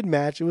was a good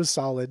match. It was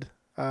solid.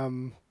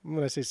 When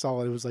I say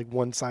solid, it was like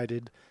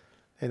one-sided,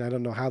 and I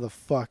don't know how the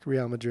fuck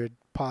Real Madrid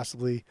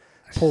possibly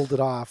pulled it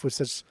off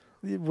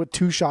with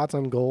 2 shots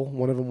on goal.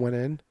 One of them went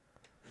in.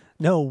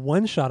 No,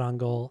 1 shot on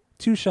goal,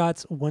 2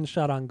 shots, 1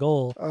 shot on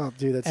goal. Oh,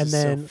 dude, that's And just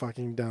then so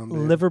fucking dumb. Dude.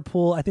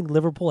 Liverpool, I think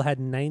Liverpool had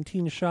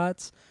 19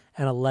 shots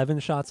and 11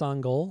 shots on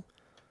goal.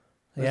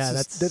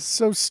 That's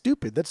so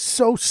stupid. That's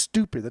so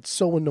stupid. That's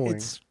so annoying.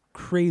 It's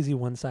crazy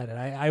one-sided.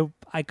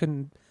 I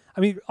couldn't.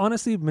 I mean,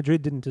 honestly,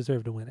 Madrid didn't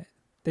deserve to win it.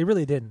 They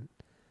really didn't.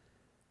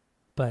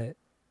 But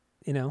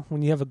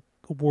when you have a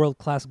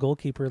world-class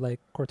goalkeeper like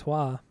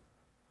Courtois,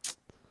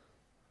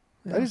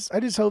 I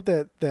just hope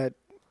that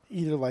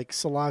either like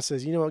Salah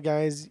says, you know what,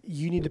 guys,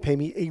 you need to pay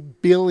me $1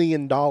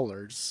 billion,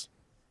 or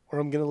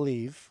I'm gonna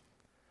leave,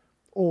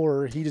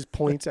 or he just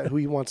points at who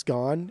he wants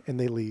gone and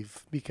they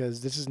leave,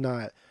 because this is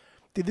not.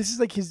 Dude, this is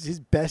like his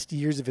best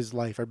years of his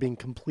life are being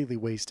completely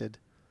wasted.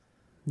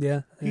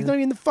 yeah, He's not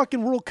even in the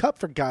fucking World Cup,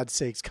 for God's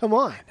sakes. Come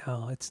on.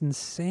 no, it's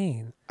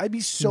insane. I'd be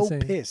so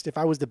Insane. pissed if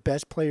I was the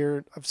best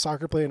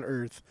soccer player on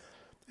earth,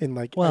 and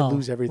I Well,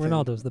 lose everything.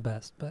 Ronaldo's the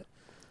best, but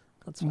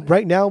that's fine.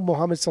 Right now,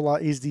 Mohamed Salah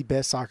is the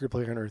best soccer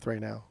player on earth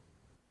right now.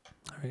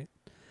 All right.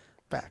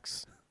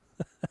 Facts.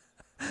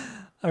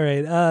 All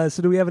right.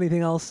 So do we have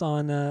anything else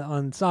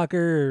on soccer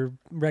or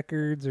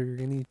records or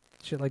any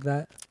shit like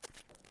that?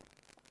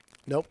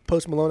 Nope.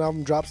 Post Malone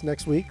album drops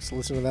next week, so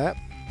listen to that.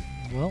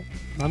 Well,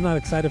 I'm not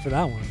excited for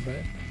that one, but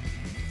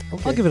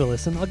Okay. I'll give it a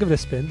listen. I'll give it a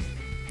spin.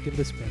 Give it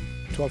a spin.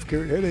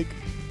 12-karat headache.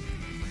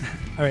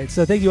 All right.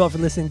 So thank you all for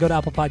listening. Go to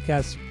Apple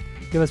Podcasts.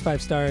 Give us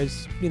 5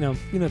 stars. You know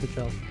the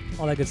drill.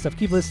 All that good stuff.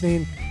 Keep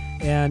listening.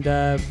 And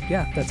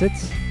that's it.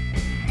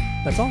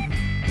 That's all.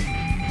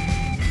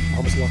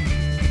 Almost long.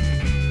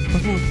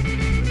 Come on.